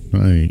fun. I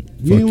ain't.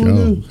 You Fuck ain't wanna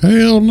y'all. go?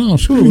 Hell no,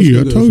 screw let's you. go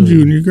I ghost told you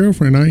hunting. and your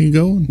girlfriend I ain't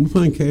going. We'll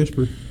find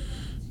Casper.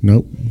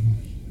 Nope.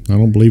 I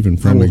don't believe in I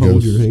friendly will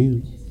hold ghosts. your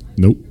hand.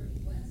 Nope.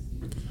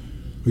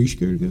 Are you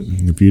scared to go?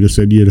 If you'd have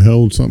said you'd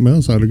hold something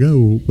else, I'd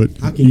go. But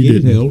I can you get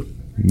didn't. it held.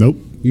 Nope.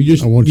 You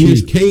just I want you you.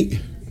 just can't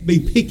be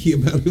picky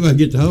about who I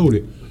get to hold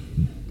it.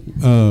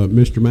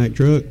 Mr. Mack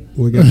Truck,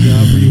 we got a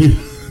job for you.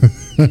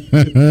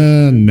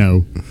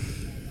 No.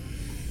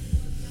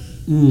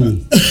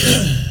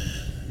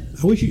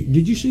 I wish you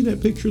did. You see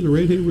that picture of the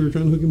redhead we were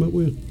trying to hook him up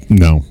with?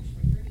 No.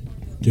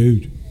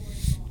 Dude.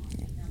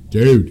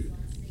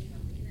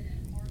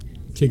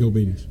 Tickle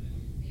beanies.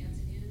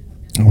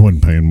 I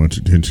wasn't paying much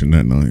attention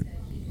that night.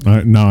 I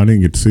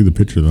didn't get to see the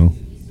picture though.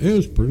 It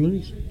was pretty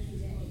nice.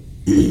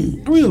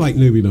 I really like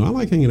Newbie though. I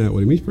like hanging out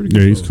with him. He's pretty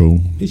good. Yeah, he's cool.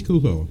 He's a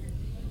cool fellow.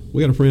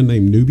 We got a friend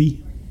named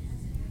Newbie,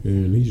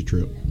 and he's a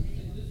trip.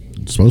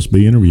 Supposed to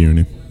be interviewing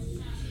him.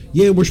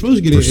 Yeah, we're supposed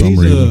to get For it. some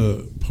He's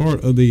reason.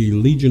 part of the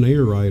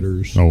Legionnaire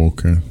Riders, Oh,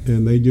 okay.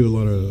 and they do a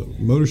lot of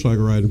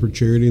motorcycle riding for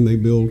charity, and they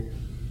build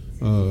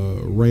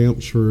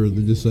ramps for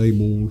the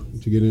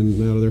disabled to get in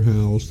and out of their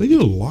house. They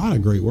do a lot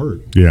of great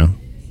work. Yeah.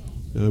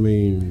 I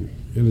mean,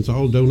 and it's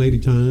all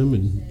donated time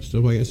and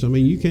stuff like that. So I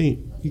mean, you can't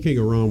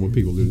go wrong with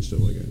people doing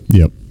stuff like that.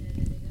 Yep.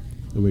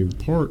 I mean,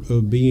 part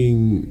of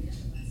being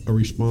a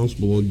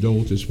responsible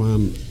adult is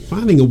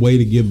finding a way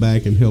to give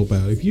back and help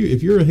out. If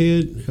you're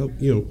ahead, help.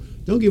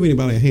 Don't give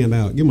anybody a hand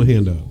out. Give them a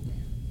hand up.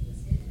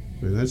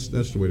 I mean, that's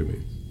the way to be.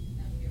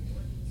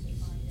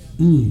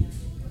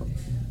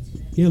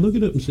 Yeah, look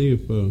it up and see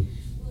if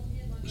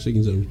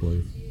Seeking Zone's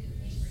playing.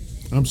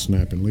 I'm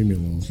snapping. Leave me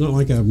alone. It's not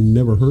like I've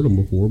never heard them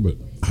before, but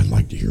I'd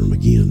like to hear them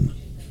again.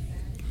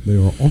 They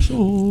are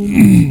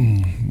awesome.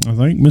 I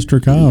think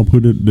Mr. Kyle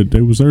put it that they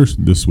was there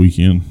this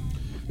weekend.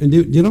 And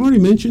did I already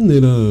mention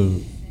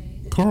that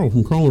Carl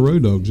from Carl and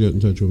Road Dogs got in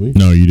touch with me?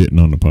 No, you didn't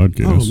on the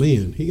podcast. Oh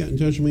man, he got in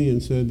touch with me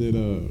and said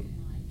that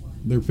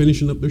they're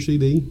finishing up their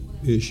CD.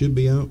 It should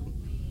be out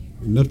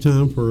enough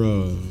time for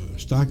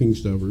stocking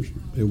stuffers.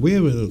 And we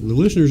have the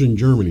listeners in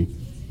Germany.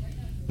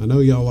 I know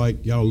y'all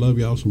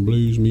love some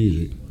blues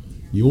music.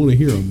 You want to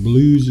hear a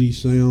bluesy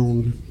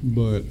sound,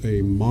 but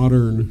a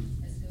modern.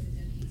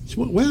 It's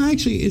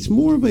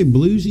more of a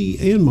bluesy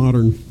and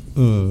modern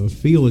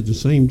feel at the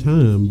same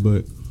time.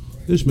 But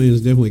this man's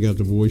definitely got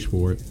the voice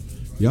for it.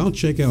 Y'all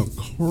check out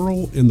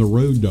Carl and the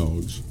Road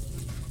Dogs.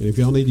 And if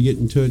y'all need to get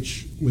in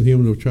touch with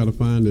him to try to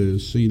find a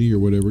CD or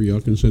whatever, y'all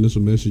can send us a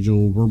message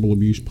on Verbal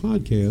Abuse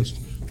Podcast,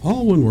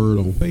 all one word,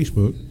 on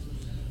Facebook.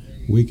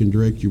 We can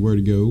direct you where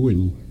to go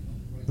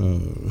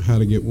and how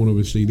to get one of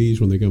his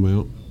CDs when they come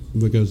out,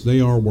 because they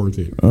are worth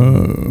it.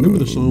 Remember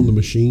the song "The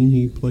Machine"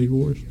 he played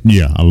for us?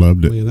 Yeah, I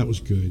loved it. Man, that was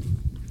good.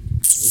 That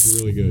was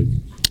really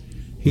good.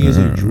 He is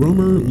a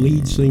drummer,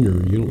 lead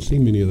singer. You don't see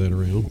many of that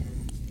around,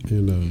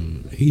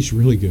 and he's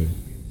really good.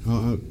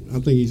 I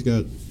think he's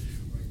got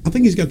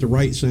the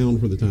right sound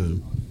for the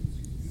time.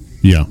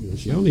 Yeah.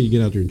 So y'all need to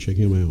get out there and check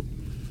him out.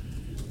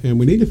 And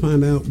we need to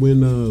find out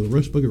when the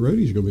Rust Bucket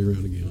Roadies are going to be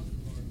around again.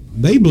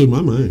 They blew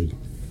my mind.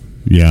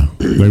 Yeah,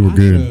 they were I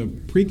good. had a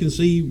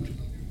preconceived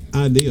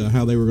idea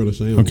how they were going to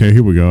sound. Okay,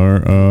 here we are.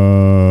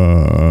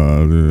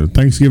 The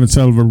Thanksgiving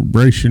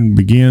celebration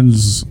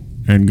begins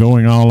and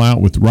going all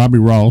out with Robbie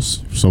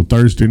Ross. So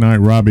Thursday night,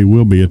 Robbie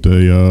will be at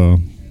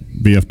the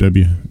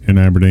BFW in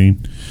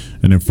Aberdeen.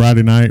 And then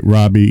Friday night,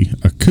 Robbie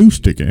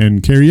acoustic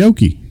and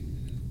karaoke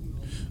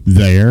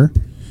there.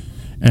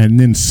 And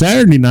then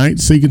Saturday night,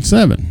 Seeking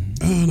 7.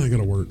 Oh, and I got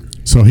to work,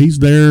 So he's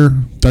there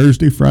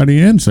Thursday, Friday,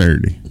 and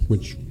Saturday.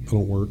 which I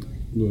don't work,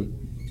 but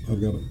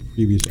I've got a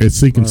previous. It's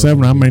Seeking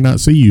 7. I may not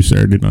see you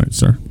Saturday night,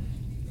 sir.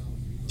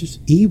 Just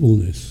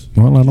evilness.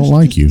 Well, I don't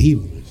like Just you.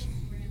 Evilness.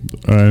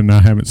 And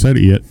I haven't said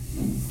it yet.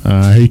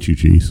 I hate you,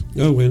 Cheese.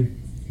 Oh, well,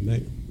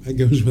 that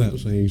goes without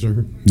saying,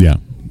 sir. Yeah.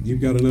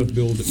 You've got enough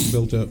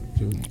built up.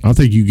 I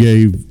think you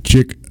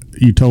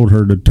you told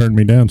her to turn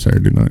me down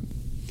Saturday night.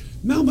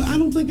 No, but I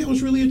don't think that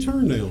was really a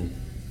turn down.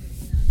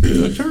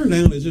 A turn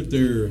down is if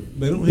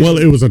they don't have. Well,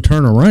 it was a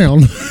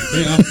turnaround.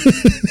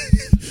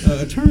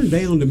 Yeah. A turn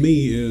down to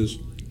me is,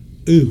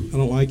 ooh, I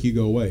don't like you,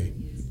 go away.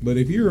 But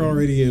if you're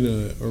already in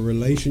a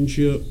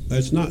relationship,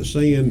 that's not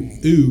saying,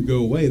 ooh, go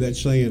away.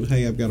 That's saying,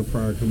 hey, I've got a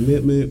prior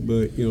commitment,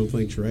 but,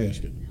 thanks for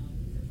asking.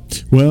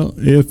 Well,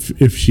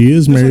 if she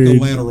is That's married,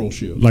 like a lateral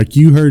shift. like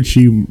you heard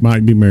she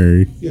might be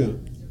married, Yeah.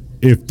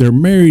 if they're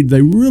married,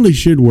 they really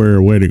should wear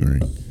a wedding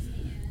ring.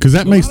 Because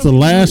that makes the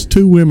last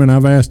two women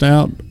I've asked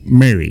out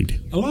married.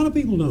 A lot of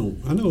people don't.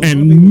 I know a lot of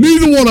And people.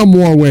 neither one of them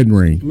wore a wedding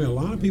ring. I mean, a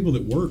lot of people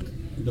that work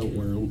don't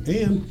wear them.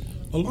 And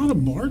a lot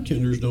of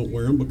bartenders don't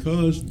wear them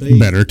because they.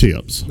 Better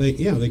tips. They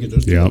get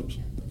those Yep. tips.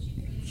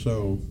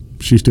 So.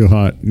 She's still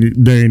hot.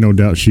 There ain't no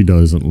doubt she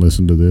doesn't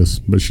listen to this,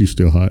 but she's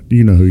still hot.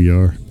 You know who you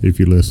are if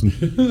you listen.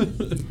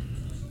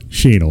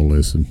 She ain't gonna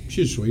listen.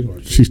 She's a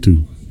sweetheart. She's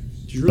too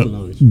She's really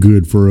nice.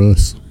 good for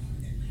us.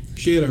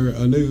 She had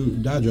a new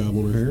dye job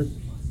on her hair.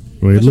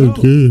 Well, I it said,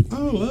 looked good. I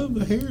love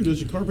the hair.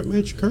 Does the carpet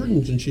match the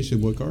curtains? And she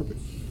said, what carpet?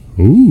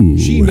 Ooh.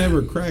 She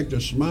never cracked a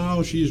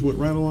smile. She just went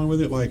right along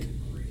with it. Like,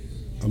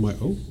 I'm like,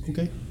 oh,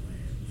 okay.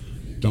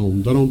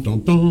 Dum, dum, dum,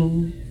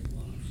 dum.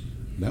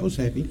 That was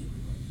happy.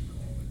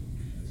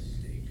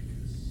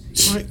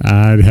 All right.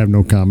 I'd have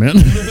no comment.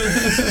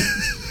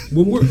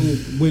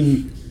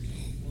 When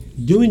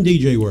doing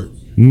DJ work,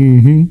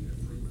 Mm-hmm.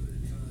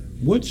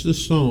 what's the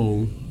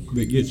song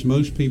that gets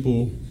most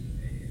people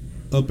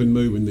up and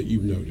moving that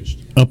you've noticed?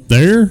 Up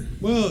there,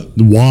 Well,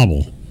 the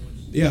wobble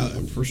yeah,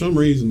 for some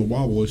reason the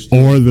wobble is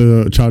or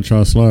the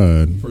cha-cha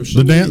slide, for the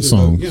some dance reason,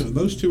 songs. Yeah,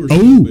 those two are so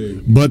Oh,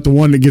 big. but the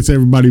one that gets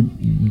everybody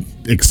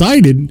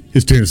excited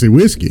is Tennessee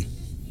Whiskey.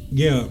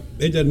 Yeah,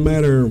 it doesn't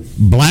matter.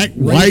 Black,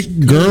 Race,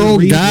 white, color, girl,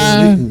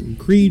 religion,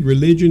 guy, creed,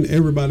 religion,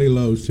 everybody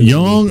loves Tennessee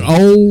young,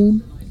 whiskey.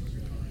 old.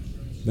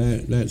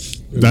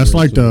 That's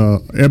like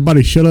the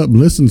everybody shut up and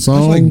listen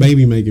song. That's like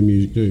baby making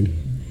music too.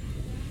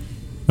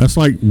 That's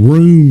like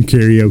room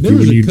karaoke There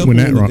was a couple when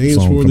that on the rock dance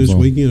song floor comes this on.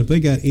 weekend. If they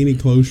got any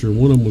closer,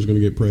 one of them was going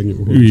to get pregnant.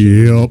 Before the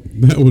Yep. show.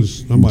 That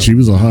was. I'm like, She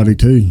was a hottie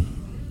too.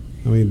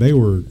 I mean, they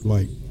were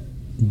like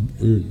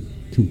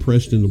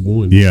compressed into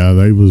one. Yeah,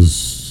 they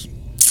was.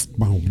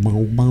 Bow,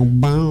 bow, bow,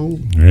 bow.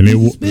 And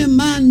it Spend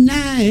my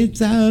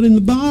nights out in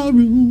the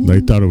ballroom. they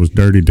thought it was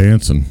dirty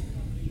dancing.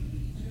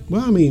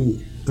 Well, I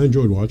mean, I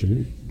enjoyed watching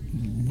it.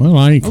 Well,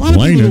 I ain't A lot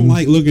of people don't complaining.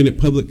 like looking at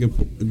public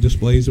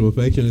displays of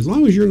affection. As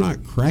long as you're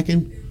not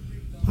cracking,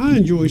 I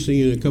enjoy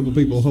seeing a couple of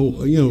people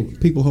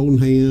people holding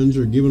hands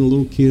or giving a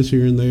little kiss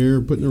here and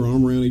there, putting their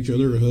arm around each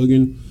other or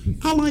hugging.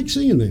 I like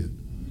seeing that.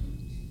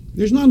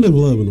 There's not enough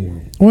love in the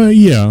world. Well,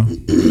 yeah,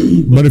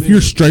 but if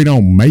you're straight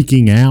on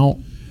making out,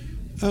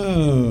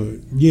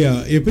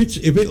 Yeah. If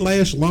it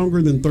lasts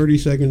longer than 30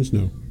 seconds,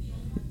 no.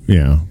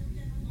 yeah.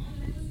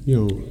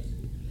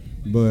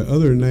 But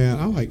other than that,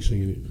 I like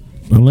seeing it.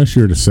 Unless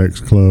you're at a sex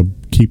club,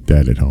 keep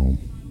that at home.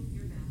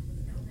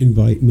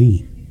 Invite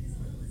me.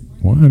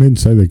 Well, I didn't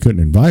say they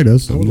couldn't invite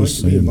us. I I'm would like just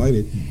to be saying.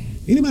 invited.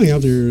 Anybody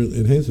out there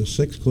that has a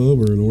sex club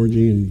or an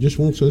orgy and just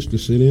wants us to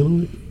sit in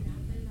on it?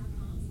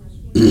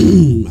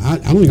 I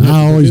don't even.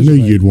 I always knew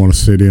you'd want to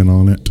sit in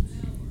on it.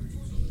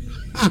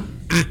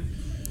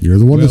 You're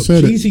the one that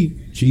said it.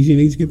 Cheesy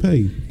needs to get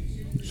paid.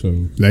 So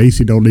The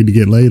AC don't need to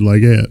get laid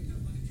like that.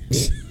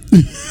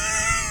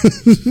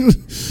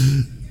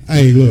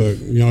 hey,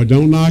 look,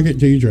 don't knock it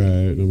till you try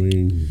it. I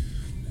mean,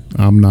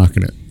 I'm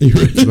knocking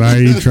it. I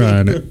ain't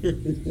trying it.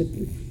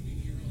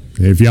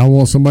 If y'all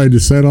want somebody to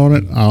sit on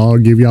it, I'll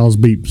give y'all's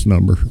beeps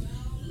number.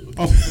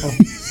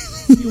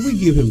 we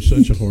give him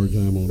such a hard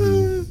time on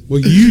him.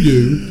 Well, you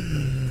do.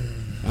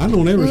 I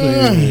don't ever say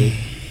anything.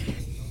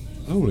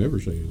 I don't ever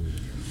say anything.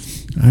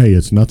 Hey,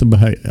 it's nothing but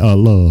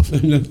love.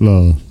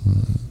 Love.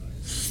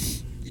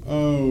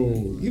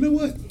 Oh, you know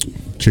what?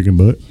 Chicken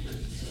butt.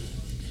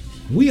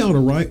 We ought to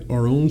write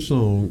our own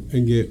song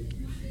and get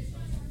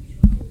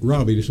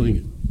Robbie to sing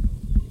it.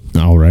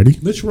 Alrighty.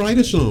 Let's write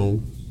a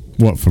song.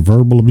 What, for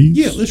verbal abuse?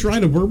 Yeah, let's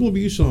write a verbal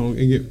abuse song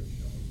and get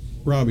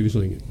Robbie to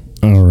sing it.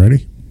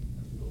 Alrighty.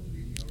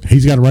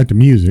 He's got to write the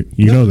music.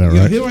 You know that,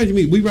 Yeah, right? he'll write to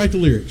me. We write the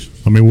lyrics.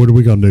 I mean, what are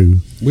we going to do?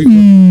 We're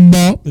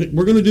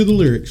going to do the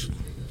lyrics.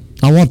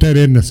 I want that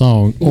in the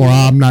song, or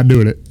I'm not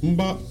doing it.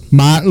 Mbop.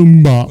 My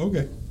umbop.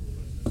 Okay.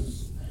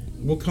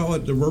 We'll call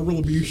it the verbal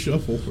abuse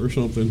shuffle or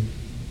something.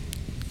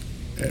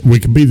 We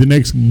could be the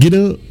next Get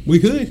Up. We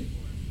could.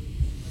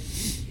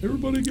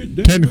 Everybody get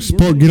down. Technical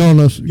support, get on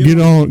us. Get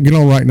on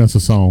writing us a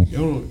song. Get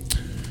on.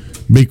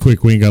 Be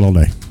quick, we ain't got all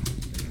day.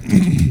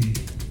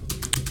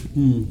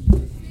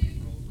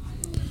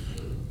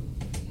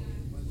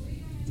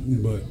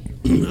 But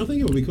I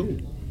think it would be cool.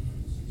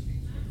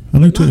 I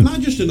do too. Not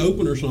just an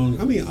opener song.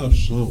 I mean, a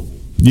song.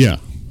 Yeah.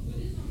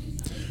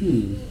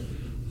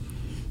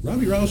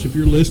 Robbie Ross, if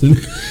you're listening,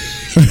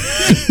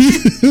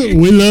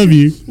 We love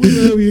you. we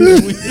love you.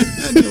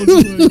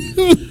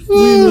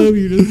 We love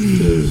you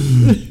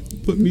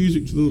to put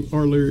music to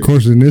our Of lyrics.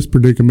 course, in this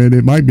predicament,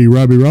 it might be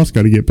Robbie Ross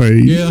got to get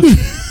paid. Yeah.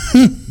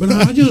 But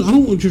I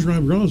don't want just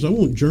Robbie Ross. I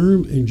want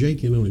Germ and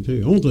Jake in on it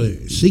too. I want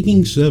the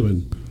Seeking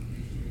Seven.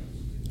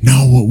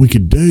 No, what we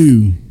could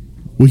do,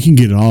 we can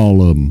get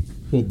all of them.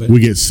 Well, We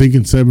get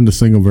Seeking Seven to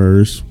sing a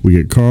verse. We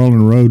get Carl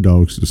and Road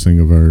Dogs to sing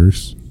a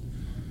verse.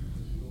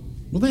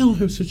 well, they all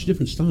have such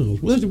different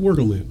styles. We'll have to work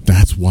on that.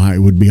 That's why it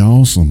would be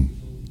awesome.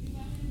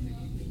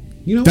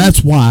 You know,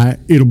 That's why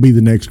it'll be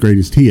the next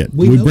greatest hit.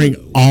 We We know bring it.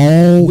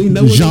 all We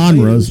know what the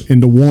genres thing is.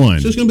 into one.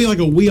 so it's going to be like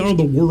a We Are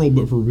the World,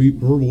 but for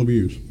verbal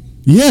abuse.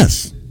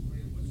 Yes,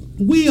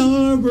 We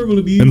are verbal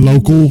abuse. and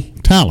local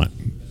talent.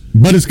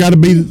 But it's got to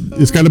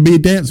be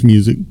dance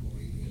music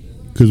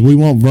because we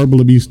want verbal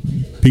abuse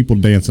people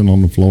dancing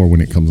on the floor when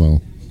it comes on.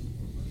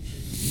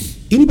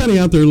 Anybody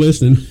out there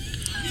listening,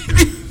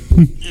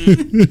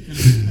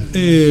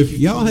 if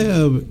y'all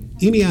have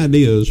any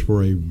ideas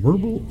for a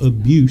verbal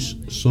abuse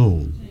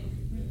song,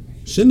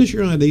 send us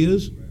your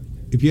ideas.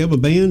 If you have a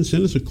band,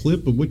 send us a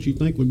clip of what you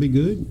think would be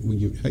good. We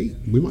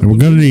might. And we're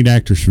going to need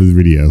actors for the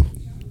video.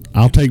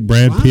 I'll take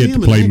Brad Well, I Pitt am to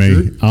an play me.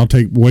 actor. I'll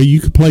take. Well, you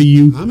could play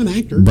you. I'm an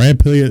actor. Brad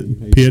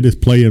Pitt is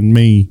playing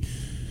me,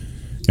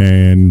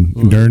 and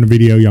during the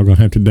video, y'all gonna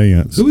have to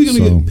dance. Who are we going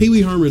to So, get? Pee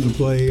Wee Herman to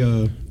play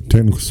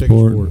technical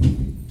support?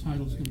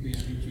 Title's going to be I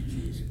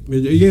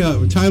Hate You Cheese. Yeah,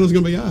 the title's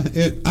going to be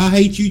I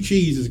Hate You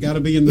Cheese. It's got to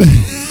be in the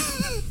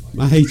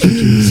I Hate You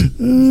Cheese.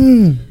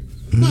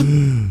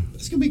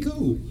 That's going to be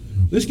cool.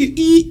 Let's get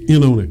E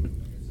in on it.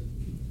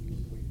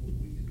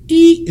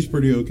 E is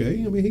pretty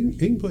okay. I mean, he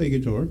can play a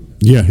guitar.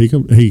 Yeah,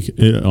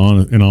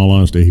 in all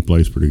honesty, he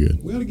plays pretty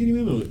good. We ought to get him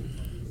in on it.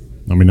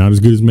 I mean, not as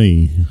good as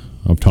me.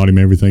 I've taught him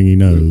everything he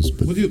knows,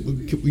 but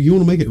You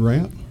want to make it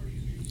rap?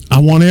 I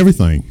want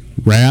everything.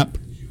 Rap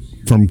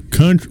from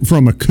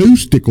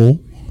acoustical.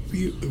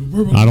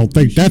 I don't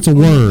think that's a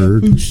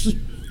word.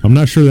 I'm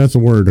not sure that's a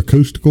word.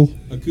 Acoustical.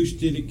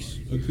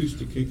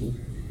 Acoustical.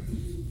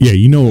 Yeah,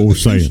 you know what we're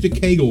saying.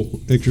 Acoustical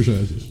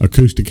exercises.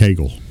 Acoustic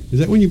Hegel. Is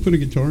that when you put a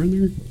guitar in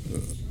there?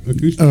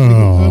 Acoustic?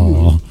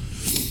 Oh.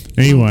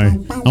 Anyway,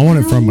 I want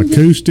it from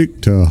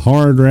acoustic to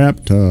hard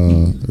rap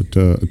to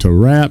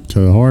rap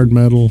to hard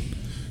metal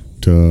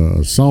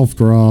to soft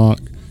rock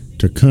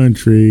to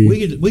country.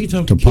 We could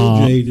talk to pop.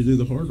 Kill J to do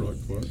the hard rock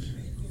part.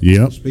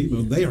 Yep. Speed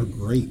Mode. They are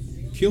great.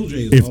 Kill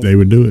J is If awesome. they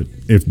would do it.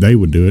 If they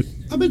would do it.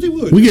 I bet they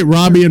would. We get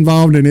Robbie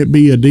involved and it'd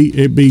be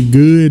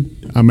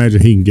good. I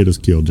imagine he can get us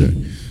Kill J.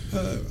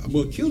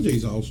 Well, Kill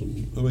J's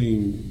awesome. I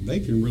mean, they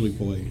can really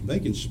play. They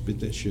can spit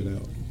that shit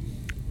out.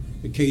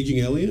 And Caging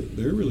Elliott,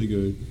 they're really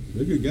good.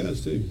 They're good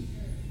guys too.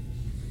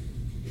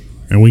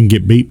 And we can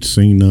get Beep to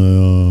sing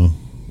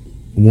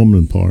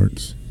woman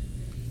parts.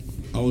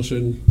 All of a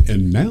sudden,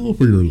 and now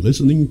for your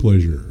listening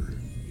pleasure,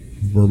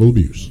 verbal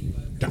abuse.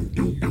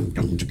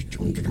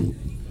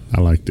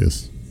 I like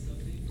this.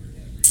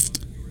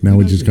 Now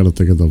we just got to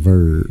think of the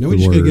Now we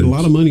just got to get a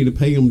lot of money to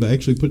pay them to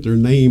actually put their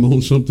name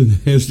on something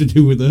that has to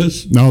do with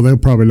us. No, they'll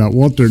probably not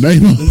want their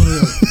name on.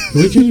 Can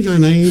we change our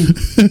name?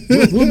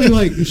 We'll be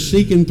like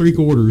Seeking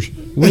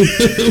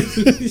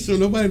 3/4. So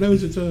nobody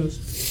knows it's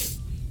us.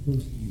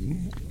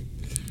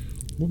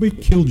 We'll be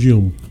Kill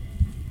Jim.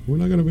 We're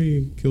not going to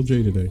be Kill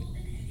J today.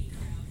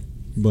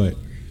 But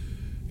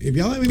if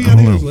y'all have any I don't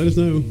ideas, know. let us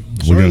know.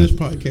 Sorry, gotta- this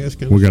podcast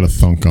kind We of. got a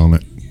thunk on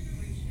it.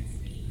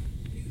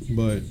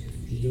 But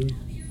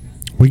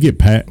We get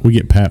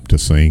Pap to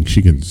sing.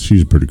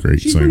 She's a pretty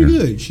great she's singer. pretty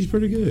good. She's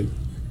pretty good.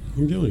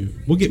 I'm telling you.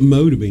 We'll get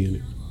Mo to be in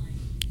it.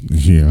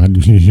 Yeah.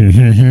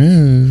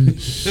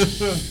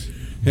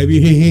 Have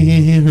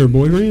you her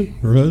boyfriend,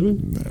 her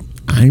husband?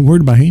 I ain't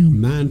worried about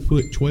him.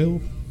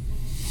 9'12".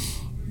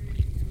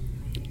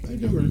 They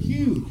two are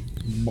huge.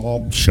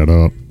 Bob. Shut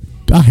up.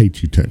 I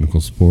hate you, technical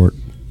sport.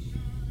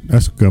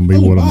 That's gonna be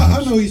what I I'm.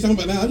 know who he's talking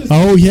about now. I just,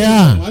 Oh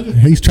yeah, I just-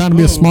 he's trying to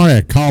be a smart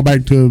ass. Call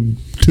back to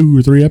 2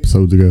 or 3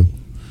 episodes ago.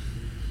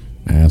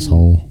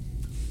 Asshole.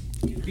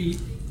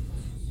 If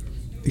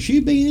she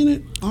be in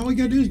it, all we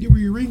gotta do is give her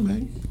your ring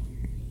back.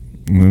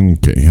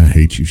 Okay, I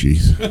hate you,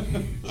 jeez.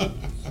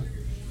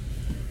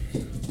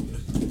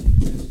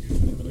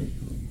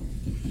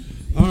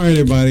 All right,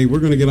 everybody, we're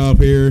gonna get off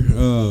here.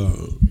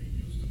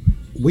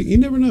 You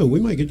never know. We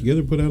might get together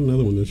and put out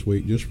another one this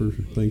week just for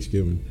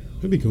Thanksgiving.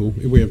 That'd be cool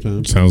if we have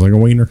time. Sounds like a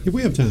wiener. If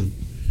we have time.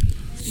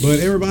 But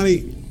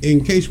everybody,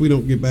 in case we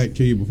don't get back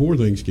to you before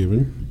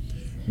Thanksgiving,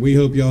 we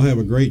hope y'all have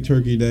a great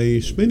turkey day.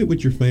 Spend it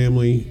with your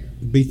family.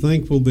 Be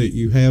thankful that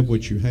you have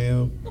what you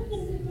have.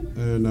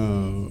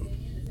 And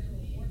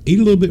eat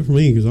a little bit for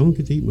me because I don't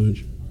get to eat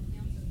much.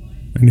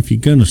 And if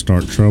you're gonna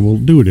start trouble,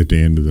 do it at the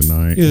end of the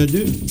night. Yeah,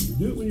 do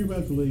it when you're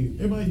about to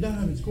leave. Everybody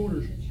dive. It's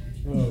quarters.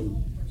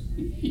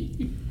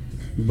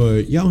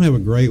 But y'all have a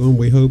great one.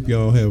 We hope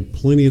y'all have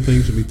plenty of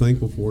things to be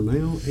thankful for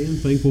now and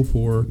thankful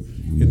for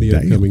in the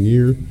Damn. upcoming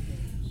year.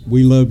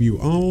 We love you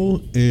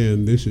all,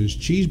 and this is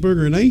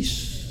Cheeseburger and Ace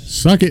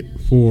Suck it.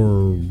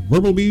 for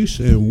verbal abuse,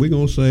 and we're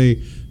going to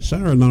say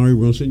sayonara. We're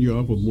going to send you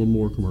off with one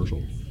more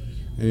commercial.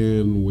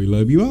 And we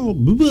love you all.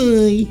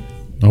 Bye-bye.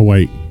 Oh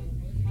wait,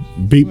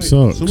 beep Wait,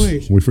 sucks.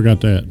 somebody- We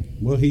forgot that.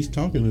 Well, he's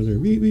talking out there.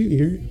 Beep, beep, you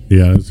hear it?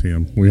 Yeah, that's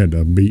him. We had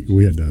to beep.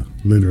 We had to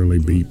literally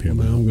beep him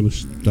Now out. I'm going to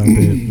stop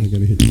it. I got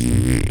to hit the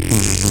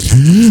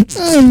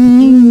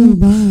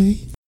bye.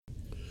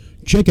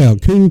 Check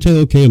out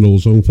Coontail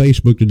Candles on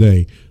Facebook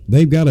today.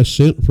 They've got a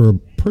scent for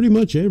pretty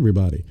much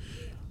everybody.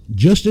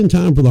 Just in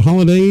time for the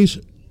holidays,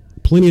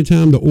 plenty of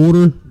time to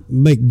order.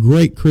 Make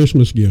great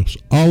Christmas gifts.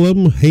 All of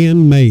them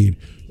handmade.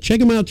 Check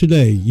them out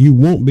today. You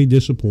won't be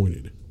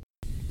disappointed.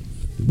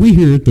 We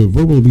here at the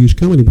Verbal Abuse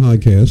Comedy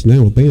Podcast,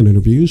 now with band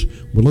interviews,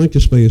 would like to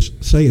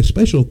say a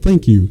special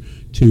thank you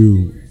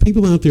to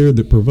people out there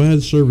that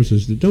provide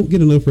services that don't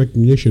get enough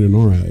recognition in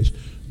our eyes,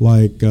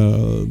 like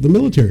the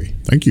military,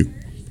 Thank you.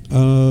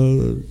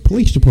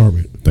 police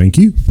department, Thank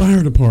you.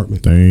 fire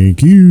department,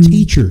 Thank you.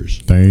 teachers,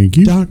 Thank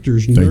you.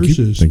 doctors, Thank you.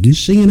 nurses, Thank you.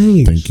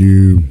 CNAs, Thank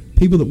you.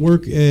 people that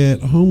work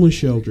at homeless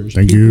shelters,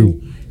 Thank people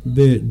you.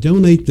 that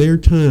donate their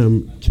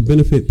time to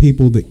benefit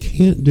people that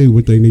can't do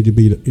what they need to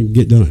be to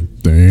get done.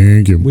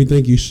 Thank you. We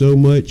thank you so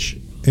much,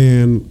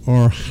 and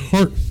our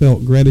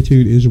heartfelt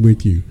gratitude is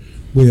with you.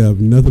 We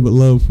have nothing but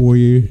love for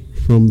you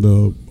from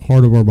the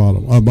heart of our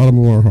bottom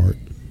of our heart.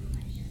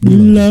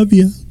 Love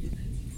you.